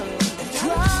him?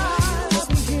 Drives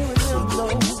me hearing him blow.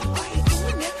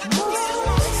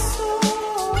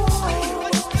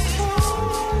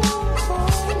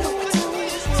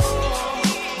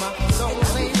 My soul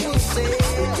ain't for sale.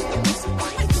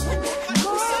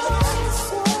 My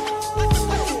soul.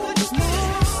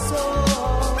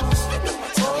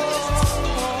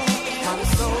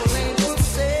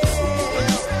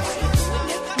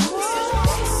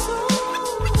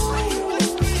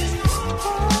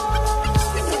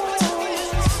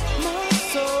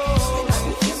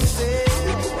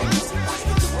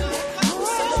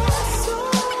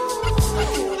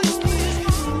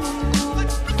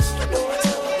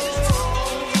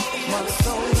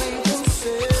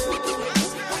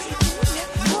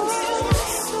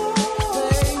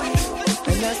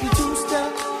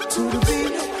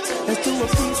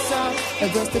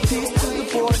 And rest in peace to the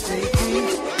boy JD.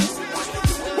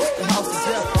 The house is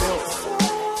death built.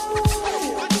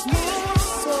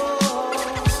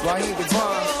 Right here with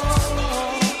Vaughn.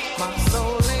 My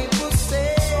soul ain't for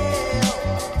sale.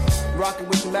 Rockin'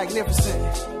 with the Magnificent.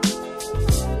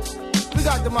 We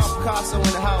got the Mount Picasso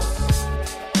in the house.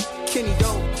 Kenny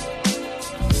Dope.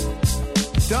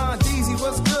 Don Deezy,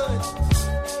 what's good?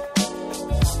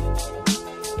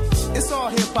 It's all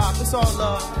hip hop, it's all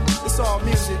love, it's all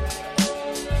music.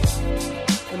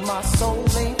 And my soul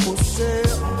ain't for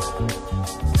sale.